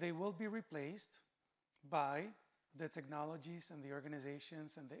 They will be replaced by the technologies and the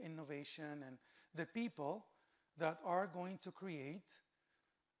organizations and the innovation and the people that are going to create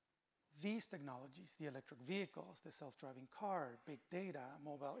these technologies, the electric vehicles, the self-driving car, big data,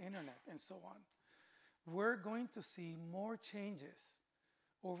 mobile internet, and so on, we're going to see more changes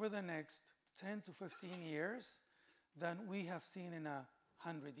over the next 10 to 15 years than we have seen in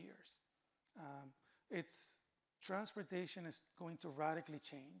 100 years. Transportation is going to radically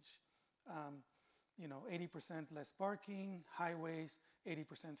change. 80% less parking, highways,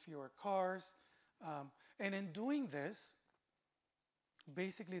 80% fewer cars. And in doing this,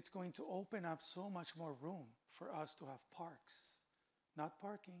 basically it's going to open up so much more room for us to have parks, not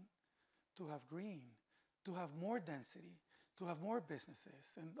parking, to have green, to have more density, to have more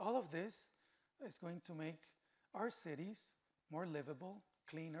businesses. And all of this is going to make our cities more livable,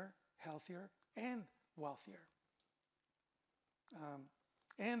 cleaner, healthier, and wealthier.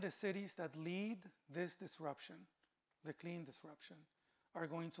 And the cities that lead this disruption, the clean disruption, are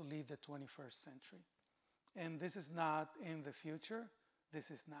going to lead the 21st century. And this is not in the future,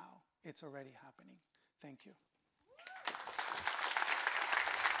 this is now. It's already happening. Thank you.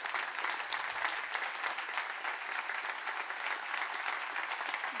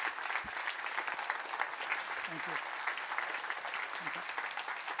 Thank you. Thank you.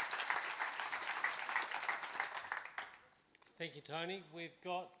 Thank you, Tony. We've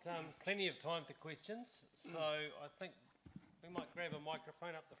got plenty of time for questions, so I think we might grab a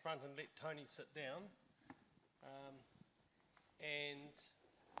microphone up the front and let Tony sit down. And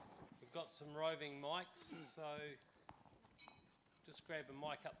we've got some roving mics, so just grab a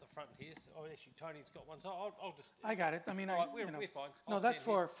mic up the front here. So, actually, Tony's got one, so I'll just... I got it. I mean, right, we're fine. No, that's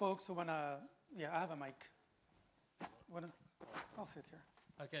for folks who want to... Yeah, I have a mic. I'll sit here.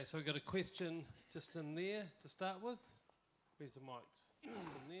 Okay, so we've got a question just in there to start with. Where's the mics? Just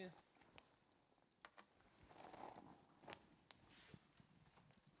in there.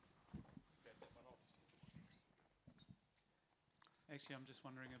 Actually, I'm just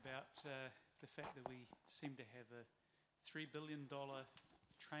wondering about the fact that we seem to have a $3 billion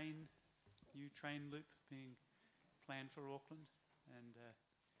new train loop being planned for Auckland, and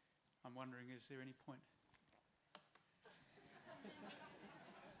I'm wondering, is there any point?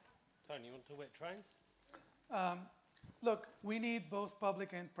 Tony, you want to talk about trains? Look, we need both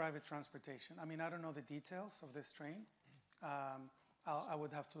public and private transportation. I mean, I don't know the details of this train. I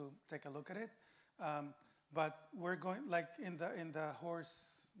would have to take a look at it. But we're going, like in the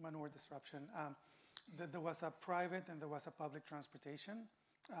horse manure disruption, there was a private and there was a public transportation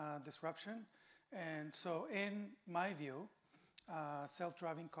disruption. And so in my view,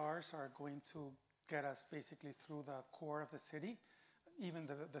 self-driving cars are going to get us basically through the core of the city, even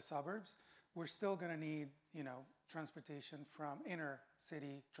the suburbs. We're still going to need, transportation from inner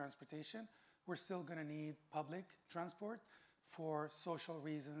city transportation. We're still going to need public transport for social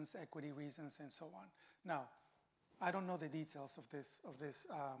reasons, equity reasons, and so on. Now, I don't know the details of this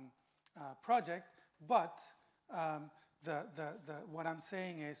project, but what I'm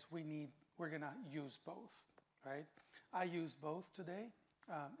saying is we're going to use both, right? I use both today,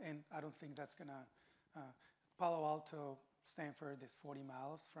 and I don't think that's going to. Palo Alto, Stanford is 40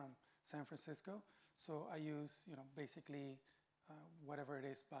 miles from San Francisco, so I use basically whatever it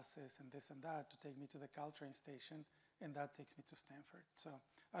is, buses and this and that, to take me to the Caltrain station, and that takes me to Stanford. So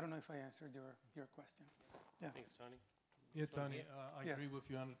I don't know if I answered your question. Yeah. Thanks, Tony. Yeah, Tony, I Yes. agree with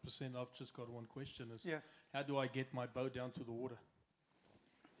you 100%. I've just got one question. Yes. How do I get my boat down to the water?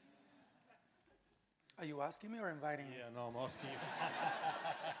 Are you asking me or inviting me? Yeah, no, I'm asking you.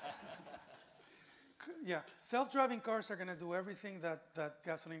 Yeah, self-driving cars are going to do everything that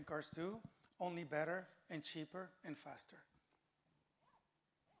gasoline cars do, only better and cheaper and faster.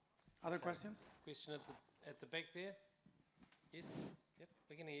 Other questions? Question at the back there. Yes? Yep,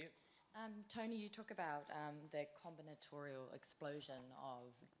 we can hear you. Tony, you talk about the combinatorial explosion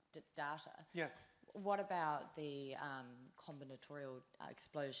of data. Yes. What about the combinatorial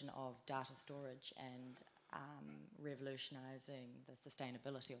explosion of data storage and revolutionising the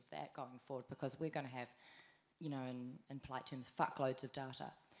sustainability of that going forward? Because we're going to have, in polite terms, fuckloads of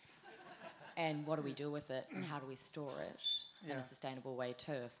data. And what do we do with it, and how do we store it in a sustainable way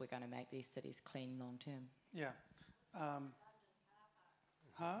too, if we're going to make these cities clean long term? Yeah.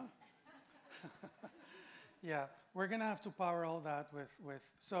 Yeah, we're going to have to power all that with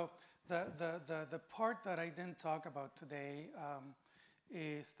so the part that I didn't talk about today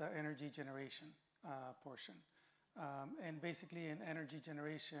is the energy generation portion. And basically in energy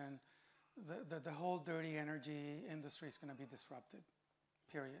generation, the whole dirty energy industry is going to be disrupted,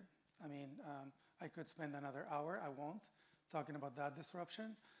 period. I mean, I could spend another hour, I won't, talking about that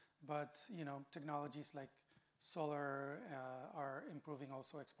disruption, but technologies like solar are improving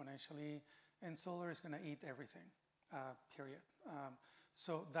also exponentially, and solar is going to eat everything, period.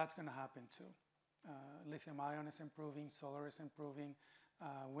 So that's going to happen too. Lithium ion is improving, solar is improving,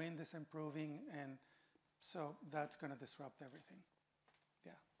 wind is improving, and so that's going to disrupt everything.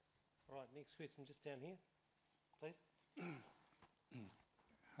 Yeah. All right, next question just down here, please.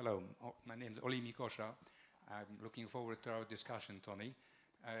 Hello, my name is Oli Mikosha. I'm looking forward to our discussion, Tony.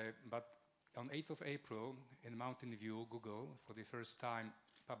 But on 8th of April, in Mountain View, Google, for the first time,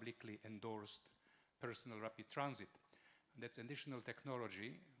 publicly endorsed personal rapid transit. That's additional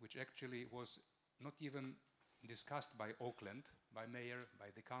technology, which actually was not even discussed by Auckland, by mayor, by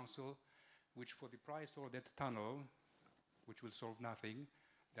the council, which for the price of that tunnel, which will solve nothing,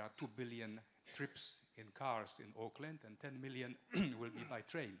 there are 2 billion trips in cars in Auckland, and 10 million will be by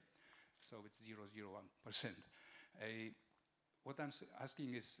train. So it's 0.01%. What I'm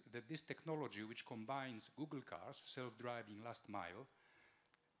asking is that this technology, which combines Google cars, self-driving last mile,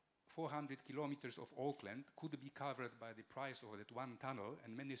 400 kilometers of Auckland could be covered by the price of that one tunnel,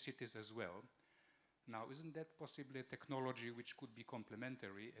 and many cities as well. Now, isn't that possibly a technology which could be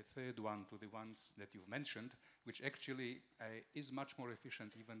complementary, a third one to the ones that you've mentioned, which actually is much more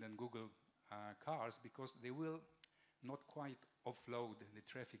efficient even than Google cars, because they will not quite offload the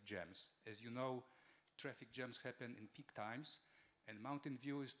traffic jams. As you know, traffic jams happen in peak times, and Mountain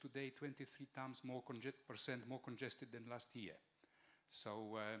View is today 23 times more congested than last year.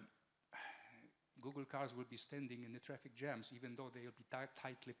 So Google cars will be standing in the traffic jams even though they will be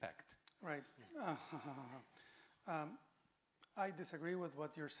tightly packed. Right. I disagree with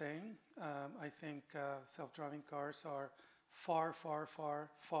what you're saying. I think self-driving cars are far,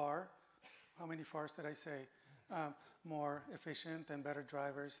 how many fars did I say? More efficient and better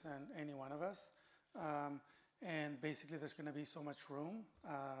drivers than any one of us. And basically there's going to be so much room.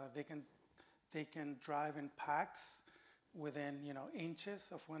 They can drive in packs within inches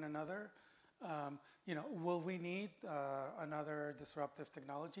of one another. Will we need another disruptive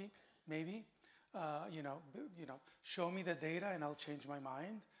technology? Maybe. Show me the data and I'll change my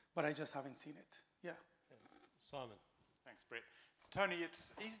mind, but I just haven't seen it. Yeah. Simon. Thanks, Brett. Tony,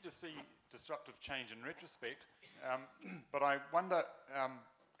 it's easy to see disruptive change in retrospect, but I wonder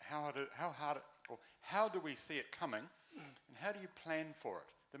how do we see it coming, and how do you plan for it?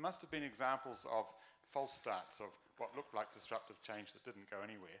 There must have been examples of false starts of what looked like disruptive change that didn't go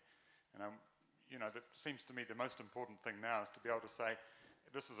anywhere. And that seems to me the most important thing now is to be able to say,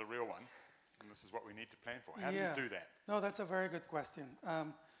 this is a real one, and this is what we need to plan for. How do you do that? No, that's a very good question.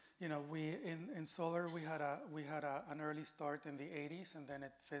 We in solar we had an early start in the 80s, and then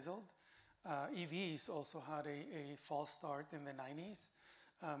it fizzled. EVs also had a false start in the 90s.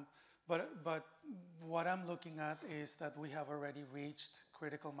 But what I'm looking at is that we have already reached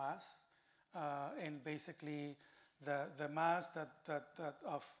critical mass, and basically the mass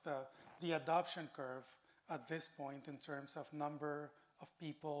of the adoption curve at this point in terms of number of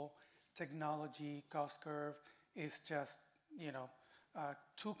people, technology, cost curve is just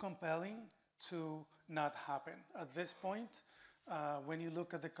too compelling to not happen. At this point, when you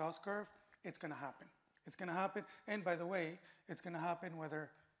look at the cost curve, it's going to happen. It's going to happen, and by the way, it's going to happen whether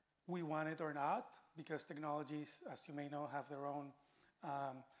we want it or not, because technologies, as you may know, have their own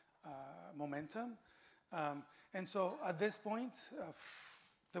momentum. And so at this point,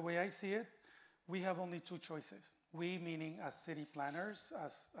 the way I see it, we have only two choices. We, meaning as city planners,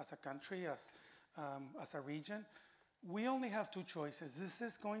 as a country, as a region, we only have two choices. This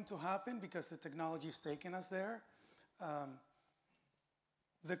is going to happen because the technology is taking us there.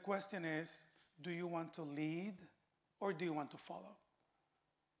 The question is, do you want to lead or do you want to follow?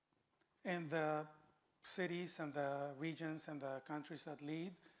 And the cities and the regions and the countries that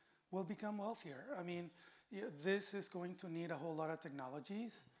lead will become wealthier. I mean, this is going to need a whole lot of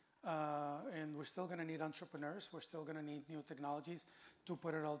technologies, and we're still going to need entrepreneurs. We're still going to need new technologies to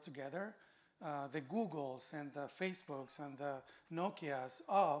put it all together. The Googles and the Facebooks and the Nokias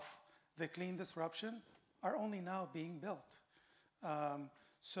of the clean disruption are only now being built.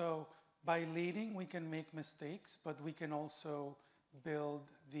 So by leading, we can make mistakes, but we can also build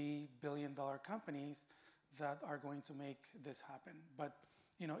the billion-dollar companies that are going to make this happen. But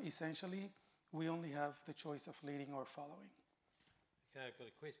essentially, we only have the choice of leading or following. Okay, I've got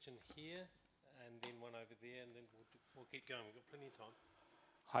a question here, and then one over there, and then we'll keep going. We've got plenty of time.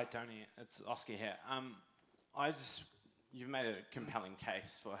 Hi, Tony. It's Oscar here. You've made a compelling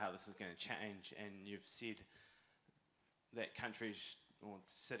case for how this is going to change, and you've said that countries or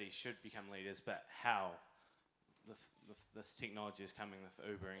cities should become leaders, but how this technology is coming, with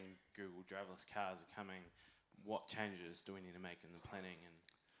Uber and Google driverless cars are coming, what changes do we need to make in the planning?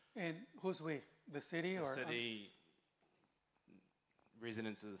 And who's we? The city? The city,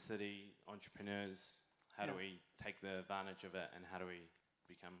 residents of the city, entrepreneurs, how do we take the advantage of it, and how do we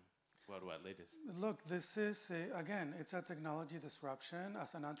become worldwide leaders? Look, this is, again, it's a technology disruption.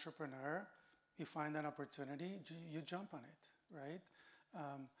 As an entrepreneur, you find an opportunity, you jump on it, right?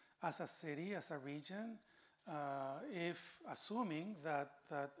 As a city, as a region, if assuming that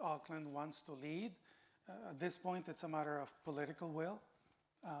Auckland wants to lead, at this point it's a matter of political will.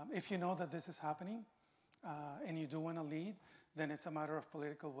 If you know that this is happening and you do want to lead, then it's a matter of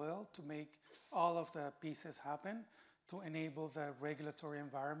political will to make all of the pieces happen to enable the regulatory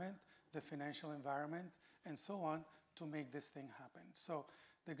environment, the financial environment, and so on to make this thing happen. So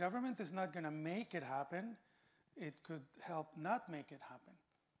the government is not going to make it happen. It could help not make it happen,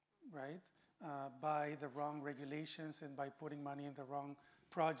 right? By the wrong regulations and by putting money in the wrong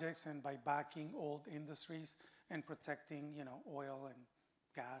projects and by backing old industries and protecting, oil and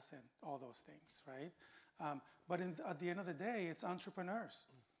gas and all those things, right? But at the end of the day, it's entrepreneurs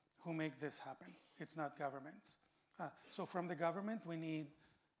who make this happen. It's not governments. So from the government, we need,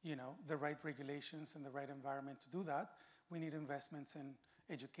 the right regulations and the right environment to do that. We need investments in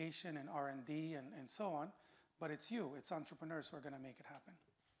education and R&D and so on. But it's entrepreneurs who are going to make it happen.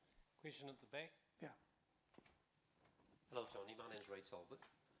 Question at the back. Yeah. Hello, Tony. My name's Ray Talbot.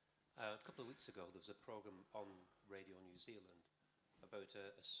 A couple of weeks ago, there was a program on Radio New Zealand about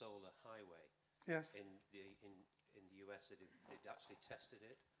a solar highway. Yes. In the US, they'd actually tested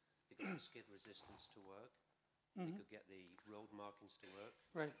it. They got the skid resistance to work. They could get the road markings to work.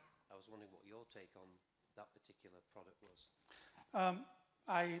 Right. I was wondering what your take on that particular product was.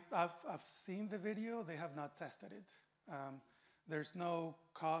 I've seen the video. They have not tested it. There's no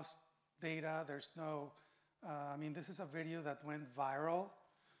cost data. There's no, this is a video that went viral.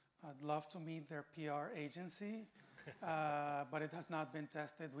 I'd love to meet their PR agency, but it has not been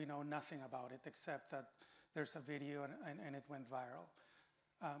tested. We know nothing about it except that there's a video and it went viral.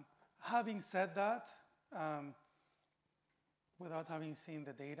 Having said that, without having seen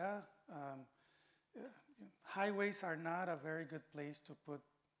the data, highways are not a very good place to put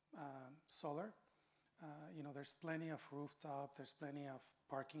solar. There's plenty of rooftop, there's plenty of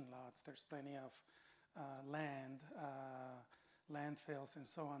parking lots, there's plenty of landfills and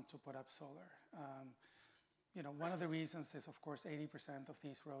so on to put up solar. One of the reasons is, of course, 80% of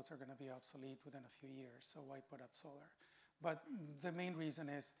these roads are going to be obsolete within a few years, so why put up solar? But the main reason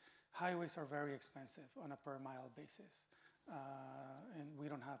is highways are very expensive on a per mile basis, and we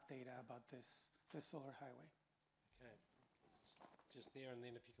don't have data about this solar highway. Okay, just there, and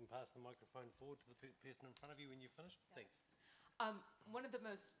then if you can pass the microphone forward to the person in front of you when you're finished. Yeah. Thanks. One of the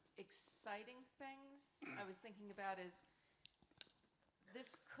most exciting things I was thinking about is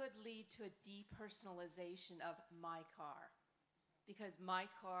this could lead to a depersonalization of my car, because my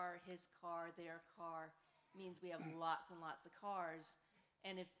car, his car, their car means we have lots and lots of cars.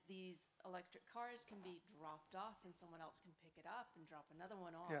 And if these electric cars can be dropped off and someone else can pick it up and drop another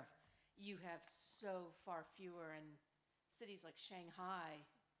one off, yeah. You have so far fewer in cities like Shanghai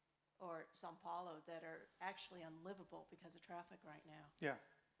or Sao Paulo that are actually unlivable because of traffic right now. Yeah.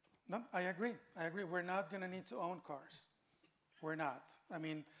 No, I agree. We're not going to need to own cars. We're not.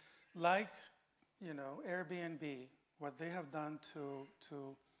 Like, Airbnb, what they have done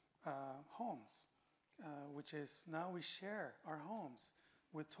to homes, which is now we share our homes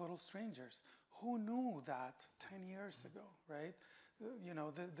with total strangers. Who knew that 10 years ago, right?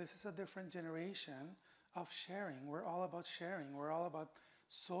 This is a different generation of sharing. We're all about sharing. We're all about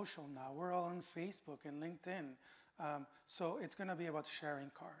social now. We're all on Facebook and LinkedIn. So it's going to be about sharing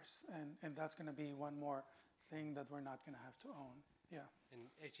cars. And that's going to be one more thing that we're not going to have to own. Yeah. And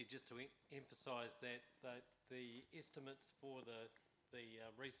actually, just to emphasise that the estimates for the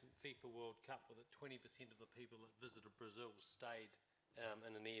recent FIFA World Cup were that 20% of the people that visited Brazil stayed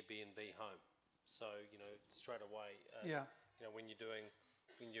in an Airbnb home. So straight away, when you're doing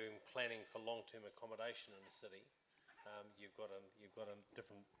planning for long-term accommodation in a city, you've got a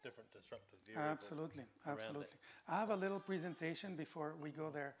different disruptive variable. Absolutely. I have a little presentation before we go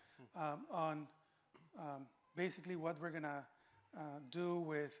there on basically what we're gonna do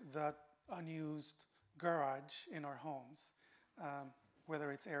with that unused garage in our homes,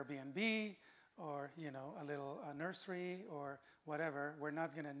 whether it's Airbnb or a little nursery or whatever. We're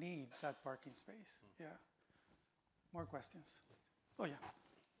not gonna need that parking space. Yeah. More questions? Oh yeah.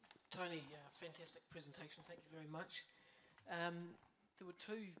 Tony, fantastic presentation. Thank you very much. There were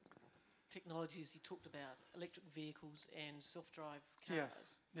two technologies you talked about: electric vehicles and self-drive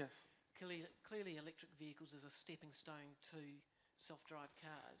cars. Yes. Clearly, electric vehicles is a stepping stone to self-drive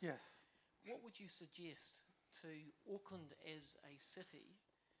cars. Yes. What would you suggest to Auckland as a city?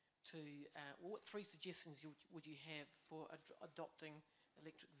 What three suggestions would you have for adopting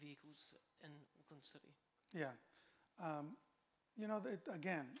electric vehicles in Auckland City? Yeah. You know,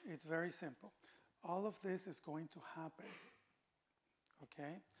 again, it's very simple. All of this is going to happen,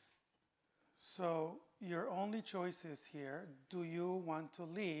 okay? So your only choice is here, do you want to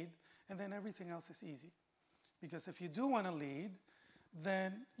lead? And then everything else is easy. Because if you do want to lead,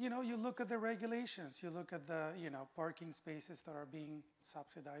 then, you know, you look at the regulations. You look at the, you know, parking spaces that are being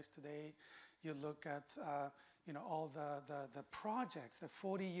subsidized today. You look at, you know, all the projects, the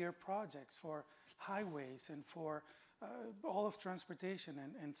 40-year projects for highways and for all of transportation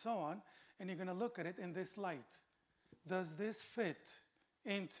and so on. And you're going to look at it in this light. Does this fit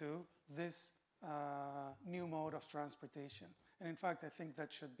into this new mode of transportation? And in fact, I think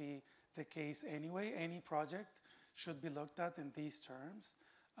that should be the case anyway. Any project should be looked at in these terms.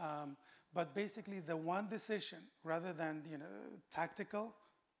 But basically, the one decision, rather than, you know, tactical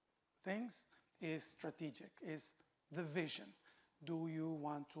things, is strategic, is the vision. Do you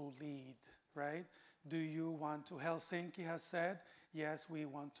want to lead, right? Do you want to, Helsinki has said, yes, we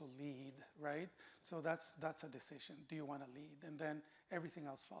want to lead, right? So that's a decision. Do you want to lead? And then everything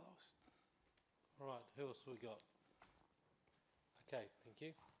else follows. All right, who else we got? Okay, thank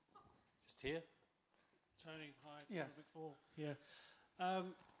you. Just here. Tony, hi. Yes. Big Four. Yeah.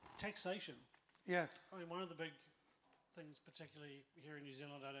 Taxation. Yes. I mean, one of the big things, particularly here in New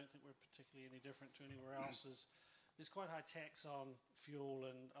Zealand, I don't think we're particularly any different to anywhere else, is there's quite high tax on fuel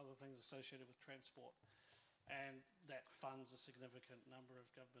and other things associated with transport. And that funds a significant number of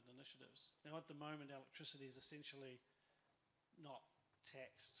government initiatives. Now, at the moment, electricity is essentially not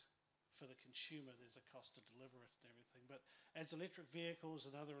taxed for the consumer. There's a cost to deliver it and everything. But as electric vehicles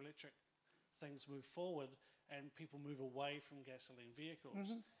and other electric things move forward and people move away from gasoline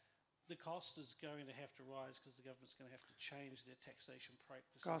vehicles, the cost is going to have to rise because the government's going to have to change their taxation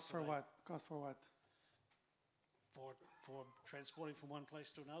practices. Cost for what? Cost for what? For transporting from one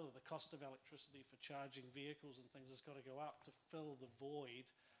place to another. The cost of electricity for charging vehicles and things has got to go up to fill the void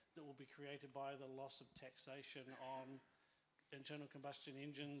that will be created by the loss of taxation on internal combustion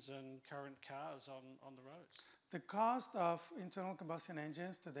engines and current cars on the roads. The cost of internal combustion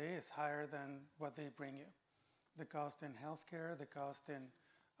engines today is higher than what they bring you. The cost in healthcare, the cost in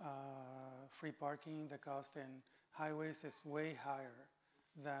free parking, the cost in highways is way higher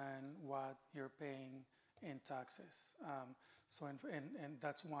than what you're paying in taxes. And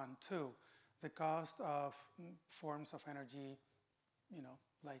that's one. Two, the cost of forms of energy, you know,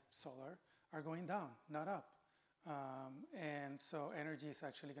 like solar, are going down, not up. And so energy is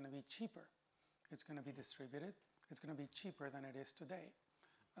actually going to be cheaper. It's going to be distributed. It's going to be cheaper than it is today.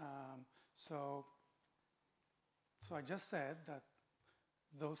 So I just said that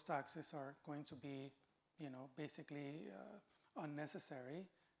those taxes are going to be, you know, basically unnecessary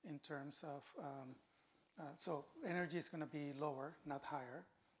in terms of, so energy is going to be lower, not higher,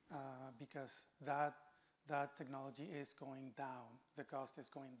 because that technology is going down. The cost is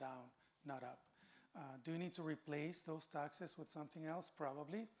going down, not up. Do you need to replace those taxes with something else?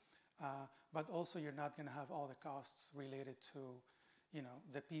 Probably. But also you're not going to have all the costs related to, you know,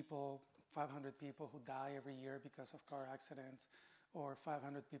 the people, 500 people who die every year because of car accidents, or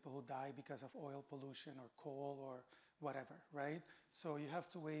 500 people who die because of oil pollution or coal or whatever, right? So you have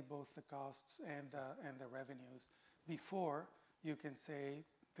to weigh both the costs and the revenues before you can say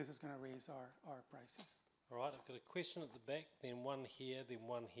this is going to raise our prices. All right, I've got a question at the back, then one here, then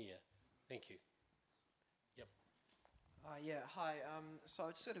one here. Thank you. Yep. Yeah, hi. So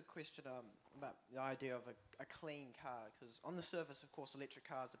I just had a question about the idea of a clean car, because on the surface, of course, electric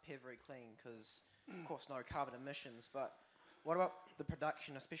cars appear very clean because, of course, no carbon emissions. But what about the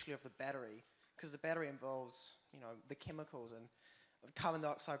production, especially of the battery? Because the battery involves, you know, the chemicals, and carbon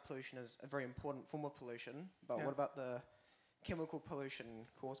dioxide pollution is a very important form of pollution. But what about the chemical pollution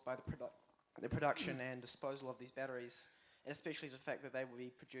caused by the production and disposal of these batteries? And especially the fact that they will be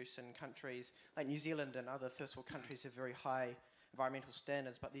produced in countries like New Zealand and other first world countries have very high environmental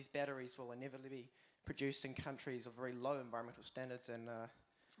standards, but these batteries will inevitably be produced in countries of very low environmental standards and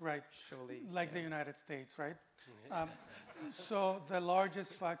right, surely... Like the United States, right? So the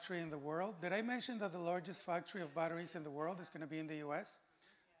largest factory in the world, did I mention that the largest factory of batteries in the world is going to be in the US?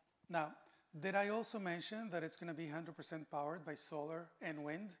 Now, did I also mention that it's going to be 100% powered by solar and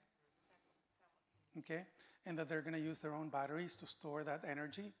wind? Okay, and that they're going to use their own batteries to store that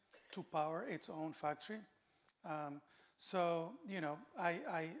energy to power its own factory. So, you know,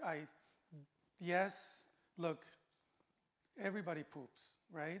 yes, look, everybody poops,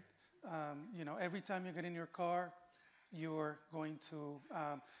 right? You know, every time you get in your car, you're going to,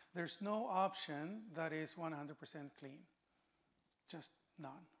 there's no option that is 100% clean, just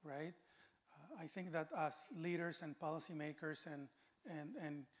none, right? I think that as leaders and policymakers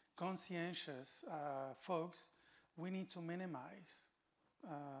and conscientious folks, we need to minimize,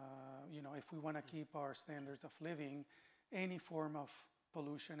 if we want to keep our standards of living, any form of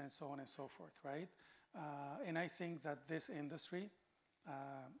pollution and so on and so forth, right? And I think that this industry,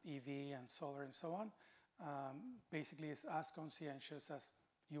 EV and solar and so on, basically is as conscientious as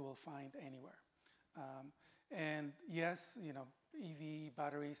you will find anywhere. And yes, EV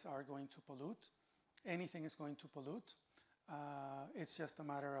batteries are going to pollute. Anything is going to pollute. It's just a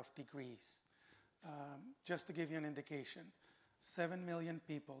matter of degrees. Just to give you an indication, 7 million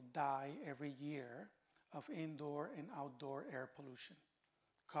people die every year of indoor and outdoor air pollution,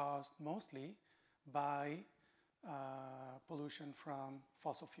 caused mostly by pollution from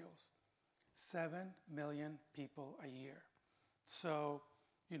fossil fuels. 7 million people a year. So,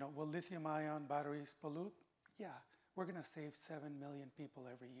 will lithium-ion batteries pollute? Yeah, we're going to save 7 million people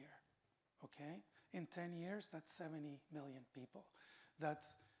every year, okay? In 10 years, that's 70 million people.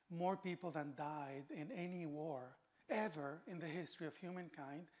 That's more people than died in any war ever in the history of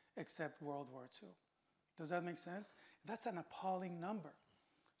humankind except World War II. Does that make sense? That's an appalling number.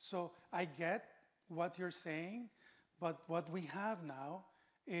 So I get what you're saying, but what we have now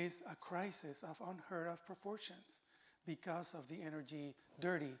is a crisis of unheard of proportions because of the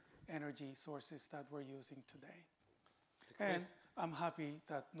dirty energy sources that we're using today. And I'm happy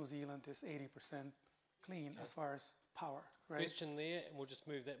that New Zealand is 80% clean as far as power, right? Question there, and we'll just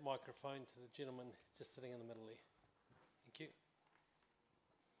move that microphone to the gentleman just sitting in the middle there. Thank you.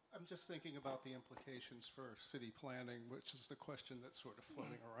 I'm just thinking about the implications for city planning, which is the question that's sort of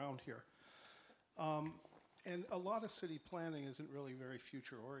floating around here. And a lot of city planning isn't really very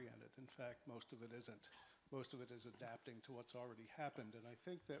future-oriented. In fact, most of it isn't. Most of it is adapting to what's already happened. And I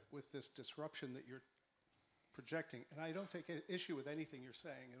think that with this disruption that you're projecting, and I don't take issue with anything you're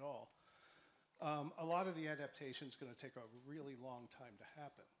saying at all, a lot of the adaptation is going to take a really long time to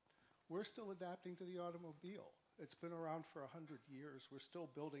happen. We're still adapting to the automobile. It's been around for 100 years. We're still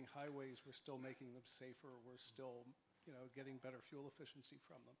building highways. We're still making them safer. We're still, getting better fuel efficiency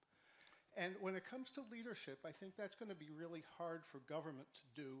from them. And when it comes to leadership, I think that's going to be really hard for government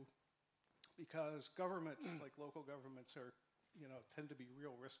to do because governments, like local governments, tend to be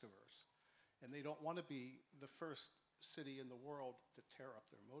real risk averse. And they don't want to be the first city in the world to tear up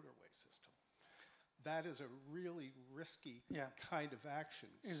their motorway system. That is a really risky kind of action.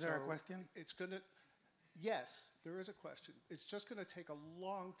 Is there a question? Yes, there is a question. It's just going to take a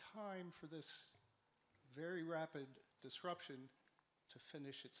long time for this very rapid disruption to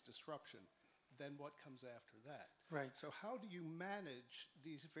finish its disruption. Then what comes after that? Right. So how do you manage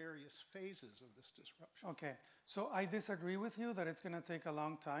these various phases of this disruption? Okay, so I disagree with you that it's going to take a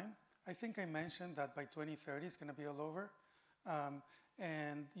long time. I think I mentioned that by 2030 it's going to be all over.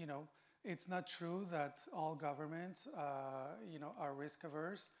 And, it's not true that all governments, are risk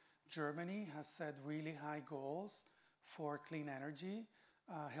averse. Germany has set really high goals for clean energy.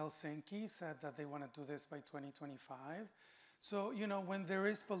 Helsinki said that they want to do this by 2025. So, when there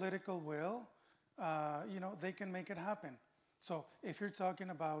is political will, they can make it happen. So if you're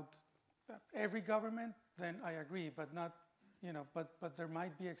talking about every government, then I agree, but not, but there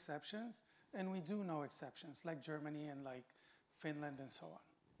might be exceptions, and we do know exceptions, like Germany and like Finland and so on.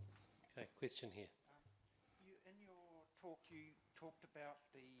 Okay, question here. In your talk, you talked about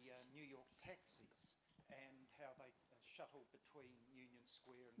the New York taxis and how they shuttle between Union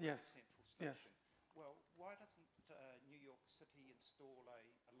Square and Central Station. Yes. Well, why doesn't New York City install a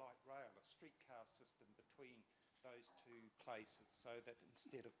light rail, a streetcar system between those two places so that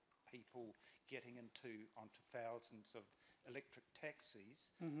instead of people getting onto thousands of electric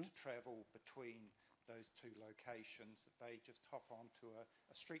taxis to travel between those two locations, that they just hop onto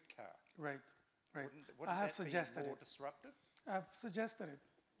a streetcar? Right, right. Wouldn't I have that suggested be more disruptive? I've suggested it,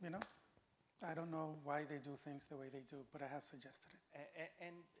 I don't know why they do things the way they do, but I have suggested it.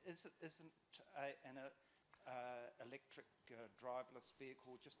 And isn't an electric driverless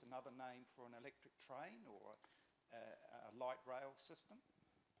vehicle just another name for an electric train or a light rail system?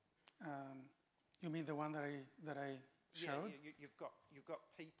 You mean the one that I showed? Yeah, you've got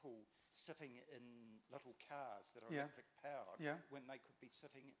people sitting in little cars that are electric powered when they could be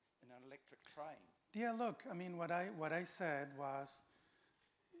sitting in an electric train. Yeah, look, I mean, what I said was,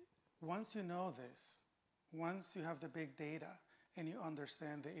 once you know this, once you have the big data and you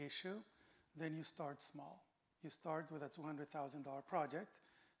understand the issue, then you start small. You start with a $200,000 project,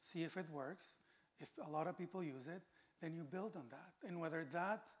 see if it works. If a lot of people use it, then you build on that. And whether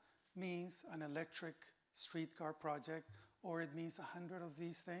that means an electric streetcar project or it means 100 of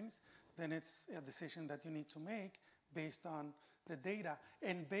these things, then it's a decision that you need to make based on the data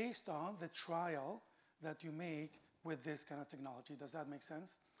and based on the trial that you make with this kind of technology. Does that make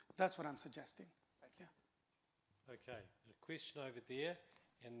sense? That's what I'm suggesting. Thank you. Okay, a question over there,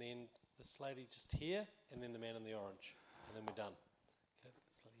 and then this lady just here, and then the man in the orange, and then we're done. Okay,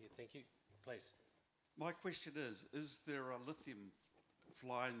 this lady here, thank you. Please. My question is there a lithium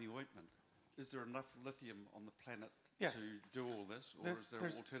fly in the ointment? Is there enough lithium on the planet Yes. to do all this, or is there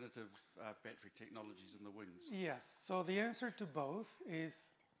alternative battery technologies in the wings? Yes. So the answer to both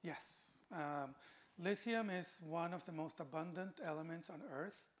is yes. Lithium is one of the most abundant elements on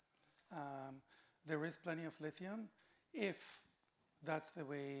Earth. There is plenty of lithium if that's the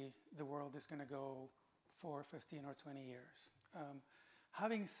way the world is going to go for 15 or 20 years.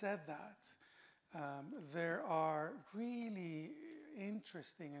 Having said that, there are really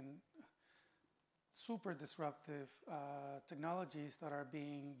interesting and super disruptive technologies that are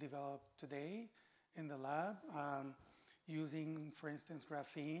being developed today in the lab using, for instance,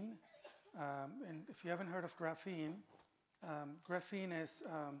 graphene. And if you haven't heard of graphene, graphene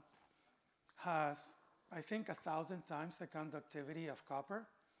has, I think, 1,000 times the conductivity of copper.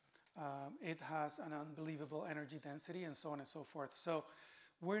 It has an unbelievable energy density and so on and so forth. So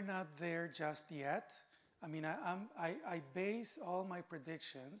we're not there just yet. I mean, I base all my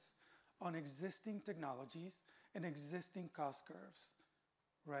predictions on existing technologies and existing cost curves,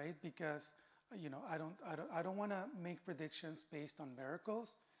 right? Because I don't want to make predictions based on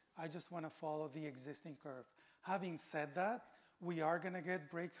miracles. I just want to follow the existing curve. Having said that, we are going to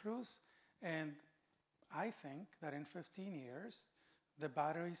get breakthroughs, and I think that in 15 years, the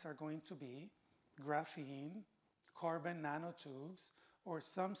batteries are going to be graphene, carbon nanotubes, or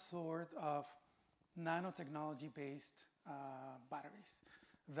some sort of nanotechnology-based batteries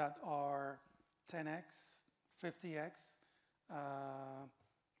that are 10x, 50x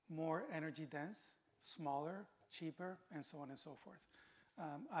more energy dense, smaller, cheaper, and so on and so forth.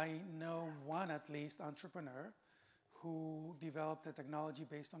 I know one, at least, entrepreneur who developed a technology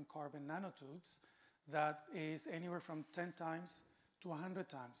based on carbon nanotubes that is anywhere from 10 times to 100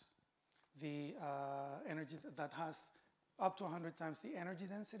 times the energy, that has up to 100 times the energy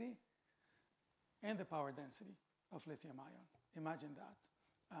density and the power density of lithium ion. Imagine that.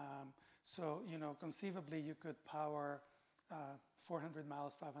 So, conceivably you could power 400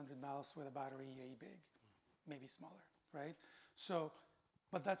 miles, 500 miles with a battery yay big, maybe smaller, right? So,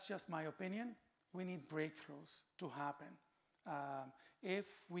 but that's just my opinion. We need breakthroughs to happen. If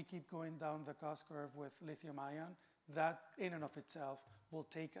we keep going down the cost curve with lithium ion, that in and of itself will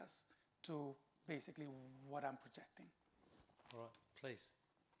take us to basically what I'm projecting. All right, please.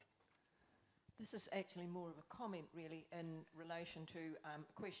 This is actually more of a comment, really, in relation to a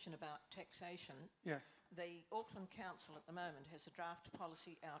question about taxation. Yes. The Auckland Council at the moment has a draft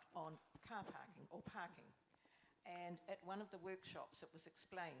policy out on car parking or parking. And at one of the workshops, it was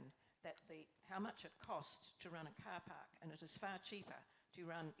explained that how much it costs to run a car park, and it is far cheaper to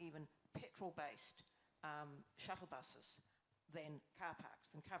run even petrol-based shuttle buses than car parks,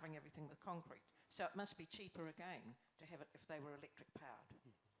 than covering everything with concrete. So it must be cheaper again to have it if they were electric powered.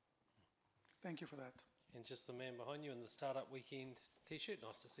 Thank you for that. And just the man behind you in the Startup Weekend t-shirt,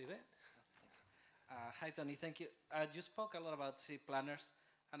 nice to see that. Hi, Tony, thank you. You spoke a lot about city planners,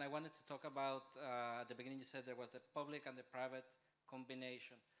 and I wanted to talk about, at the beginning you said there was the public and the private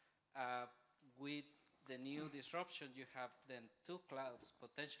combination. With the new disruption, you have then two clouds.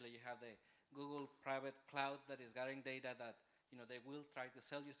 Potentially, you have the Google private cloud that is gathering data that they will try to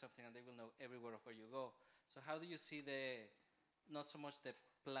sell you something and they will know everywhere of where you go. So how do you see not so much the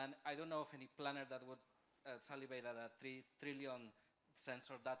plan? I don't know of any planner that would salivate at a 3 trillion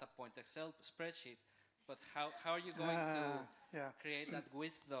sensor data point Excel spreadsheet, but how are you going to create that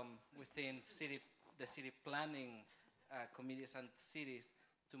wisdom within the city planning committees and cities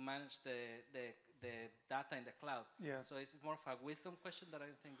to manage the data in the cloud? Yeah. So it's more of a wisdom question that I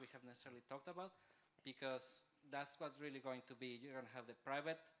don't think we have necessarily talked about, because that's what's really going to be. You're going to have the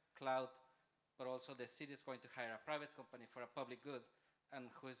private cloud, but also the city is going to hire a private company for a public good, and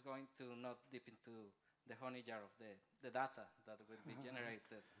who is going to not dip into the honey jar of the data that will be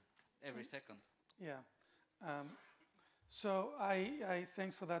generated every second. Yeah. So I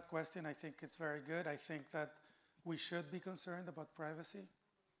thanks for that question. I think it's very good. I think that we should be concerned about privacy.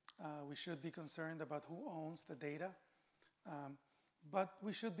 We should be concerned about who owns the data. But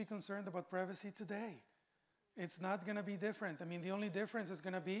we should be concerned about privacy today. It's not going to be different. I mean, the only difference is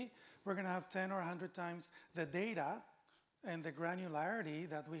going to be we're going to have 10 or 100 times the data and the granularity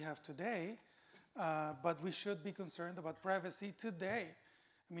that we have today, but we should be concerned about privacy today.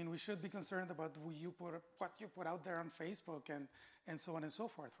 I mean, we should be concerned about what you put out there on Facebook and so on and so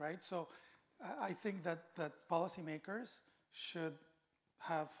forth, right? So I think that policymakers should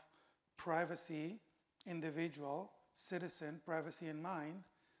have privacy, individual, citizen privacy in mind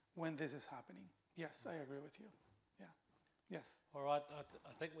when this is happening. Yes, I agree with you. Yes. All right,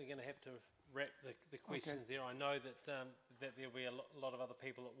 I think we're going to have to wrap the questions there. I know that that there'll be a lot of other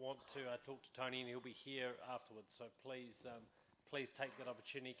people that want to talk to Tony, and he'll be here afterwards. So please, please take that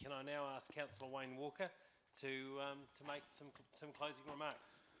opportunity. Can I now ask Councillor Wayne Walker to make some closing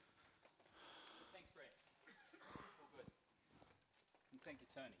remarks? Thanks, Brad. All good. And thank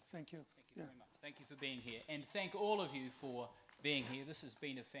you, Tony. Thank you. Thank you very much. Thank you for being here, and thank all of you for being here. This has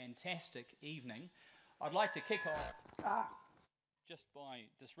been a fantastic evening. I'd like to kick off just by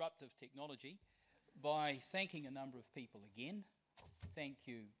disruptive technology by thanking a number of people again. Thank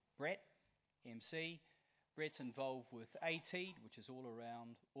you, Brett, MC. Brett's involved with ATEED, which is all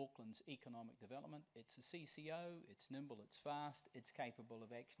around Auckland's economic development. It's a CCO, it's nimble, it's fast, it's capable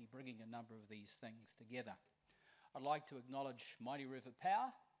of actually bringing a number of these things together. I'd like to acknowledge Mighty River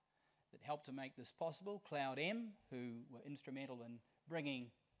Power that helped to make this possible, Cloud M, who were instrumental in bringing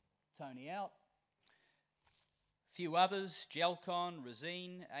Tony out. Few others, Gelcon,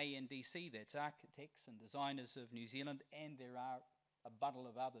 Resine, ANDC, that's Architects and Designers of New Zealand, and there are a bundle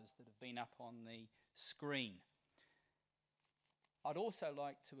of others that have been up on the screen. I'd also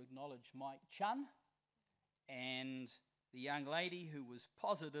like to acknowledge Mike Chun and the young lady who was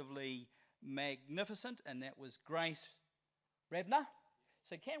positively magnificent, and that was Grace Rebner.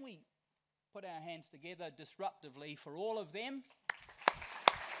 So can we put our hands together disruptively for all of them?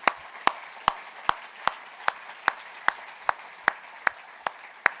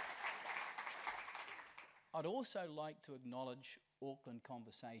 I'd also like to acknowledge Auckland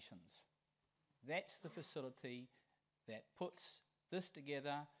Conversations. That's the facility that puts this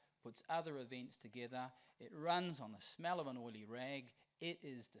together, puts other events together. It runs on the smell of an oily rag. It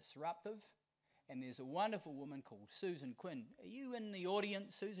is disruptive. And there's a wonderful woman called Susan Quinn. Are you in the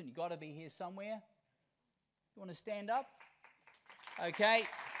audience, Susan? You've got to be here somewhere. You want to stand up? Okay.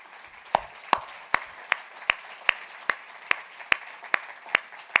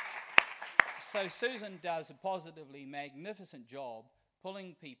 So Susan does a positively magnificent job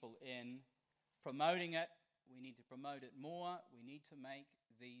pulling people in, promoting it. We need to promote it more. We need to make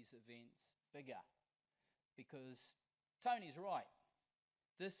these events bigger. Because Tony's right.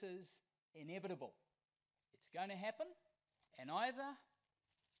 This is inevitable. It's going to happen, and either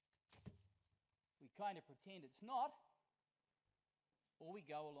we kind of pretend it's not, or we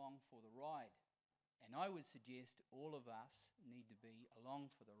go along for the ride. And I would suggest all of us need to be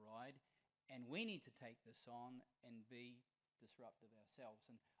along for the ride, and we need to take this on and be disruptive ourselves.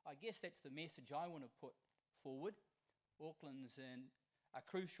 And I guess that's the message I want to put forward. Auckland's in a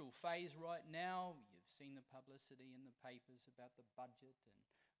crucial phase right now. You've seen the publicity in the papers about the budget, and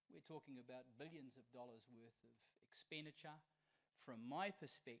we're talking about billions of dollars worth of expenditure. From my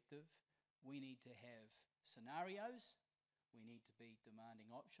perspective, we need to have scenarios. We need to be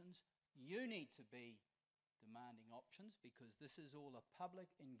demanding options. You need to be demanding options, because this is all a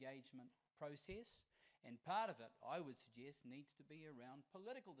public engagement process, and part of it, I would suggest, needs to be around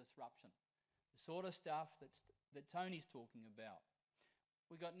political disruption, the sort of stuff that Tony's talking about.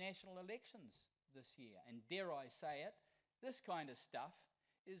 We've got national elections this year, and dare I say it, this kind of stuff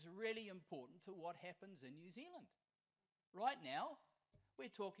is really important to what happens in New Zealand. Right now, we're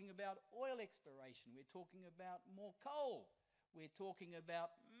talking about oil exploration, we're talking about more coal, we're talking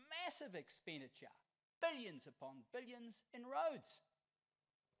about massive expenditure, billions upon billions in roads.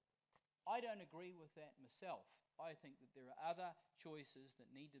 I don't agree with that myself. I think that there are other choices that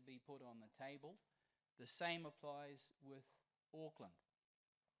need to be put on the table. The same applies with Auckland.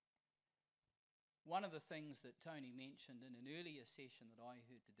 One of the things that Tony mentioned in an earlier session that I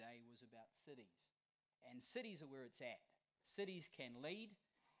heard today was about cities. And cities are where it's at. Cities can lead,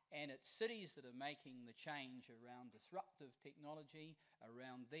 and it's cities that are making the change around disruptive technology,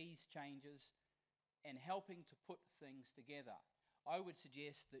 around these changes, and helping to put things together. I would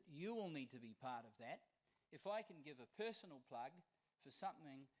suggest that you all need to be part of that. If I can give a personal plug for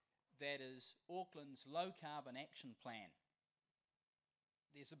something that is Auckland's Low Carbon Action Plan.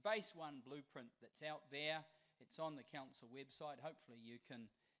 There's a base one blueprint that's out there. It's on the council website. Hopefully you can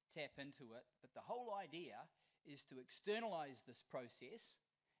tap into it. But the whole idea is to externalise this process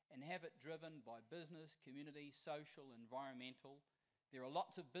and have it driven by business, community, social, environmental. There are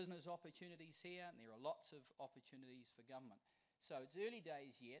lots of business opportunities here, and there are lots of opportunities for government. So it's early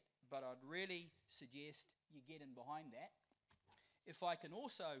days yet, but I'd really suggest you get in behind that. If I can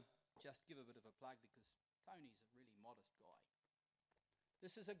also just give a bit of a plug, because Tony's a really modest guy.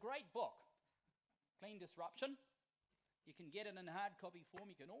 This is a great book, Clean Disruption. You can get it in hard copy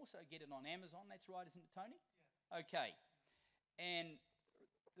form. You can also get it on Amazon. That's right, isn't it, Tony? Yes. Okay. And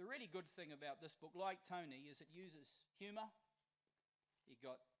the really good thing about this book, like Tony, is it uses humour. You've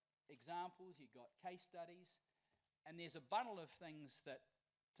got examples, you've got case studies. And there's a bundle of things that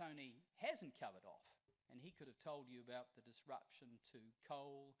Tony hasn't covered off. And he could have told you about the disruption to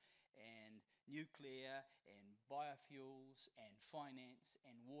coal and nuclear and biofuels and finance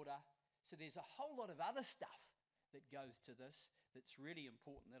and water. So there's a whole lot of other stuff that goes to this that's really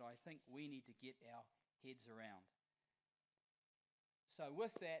important that I think we need to get our heads around. So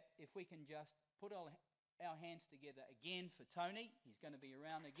with that, if we can just put our hands together again for Tony. He's going to be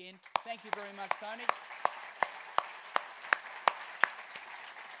around again. Thank you very much, Tony.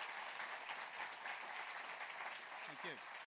 Thank you.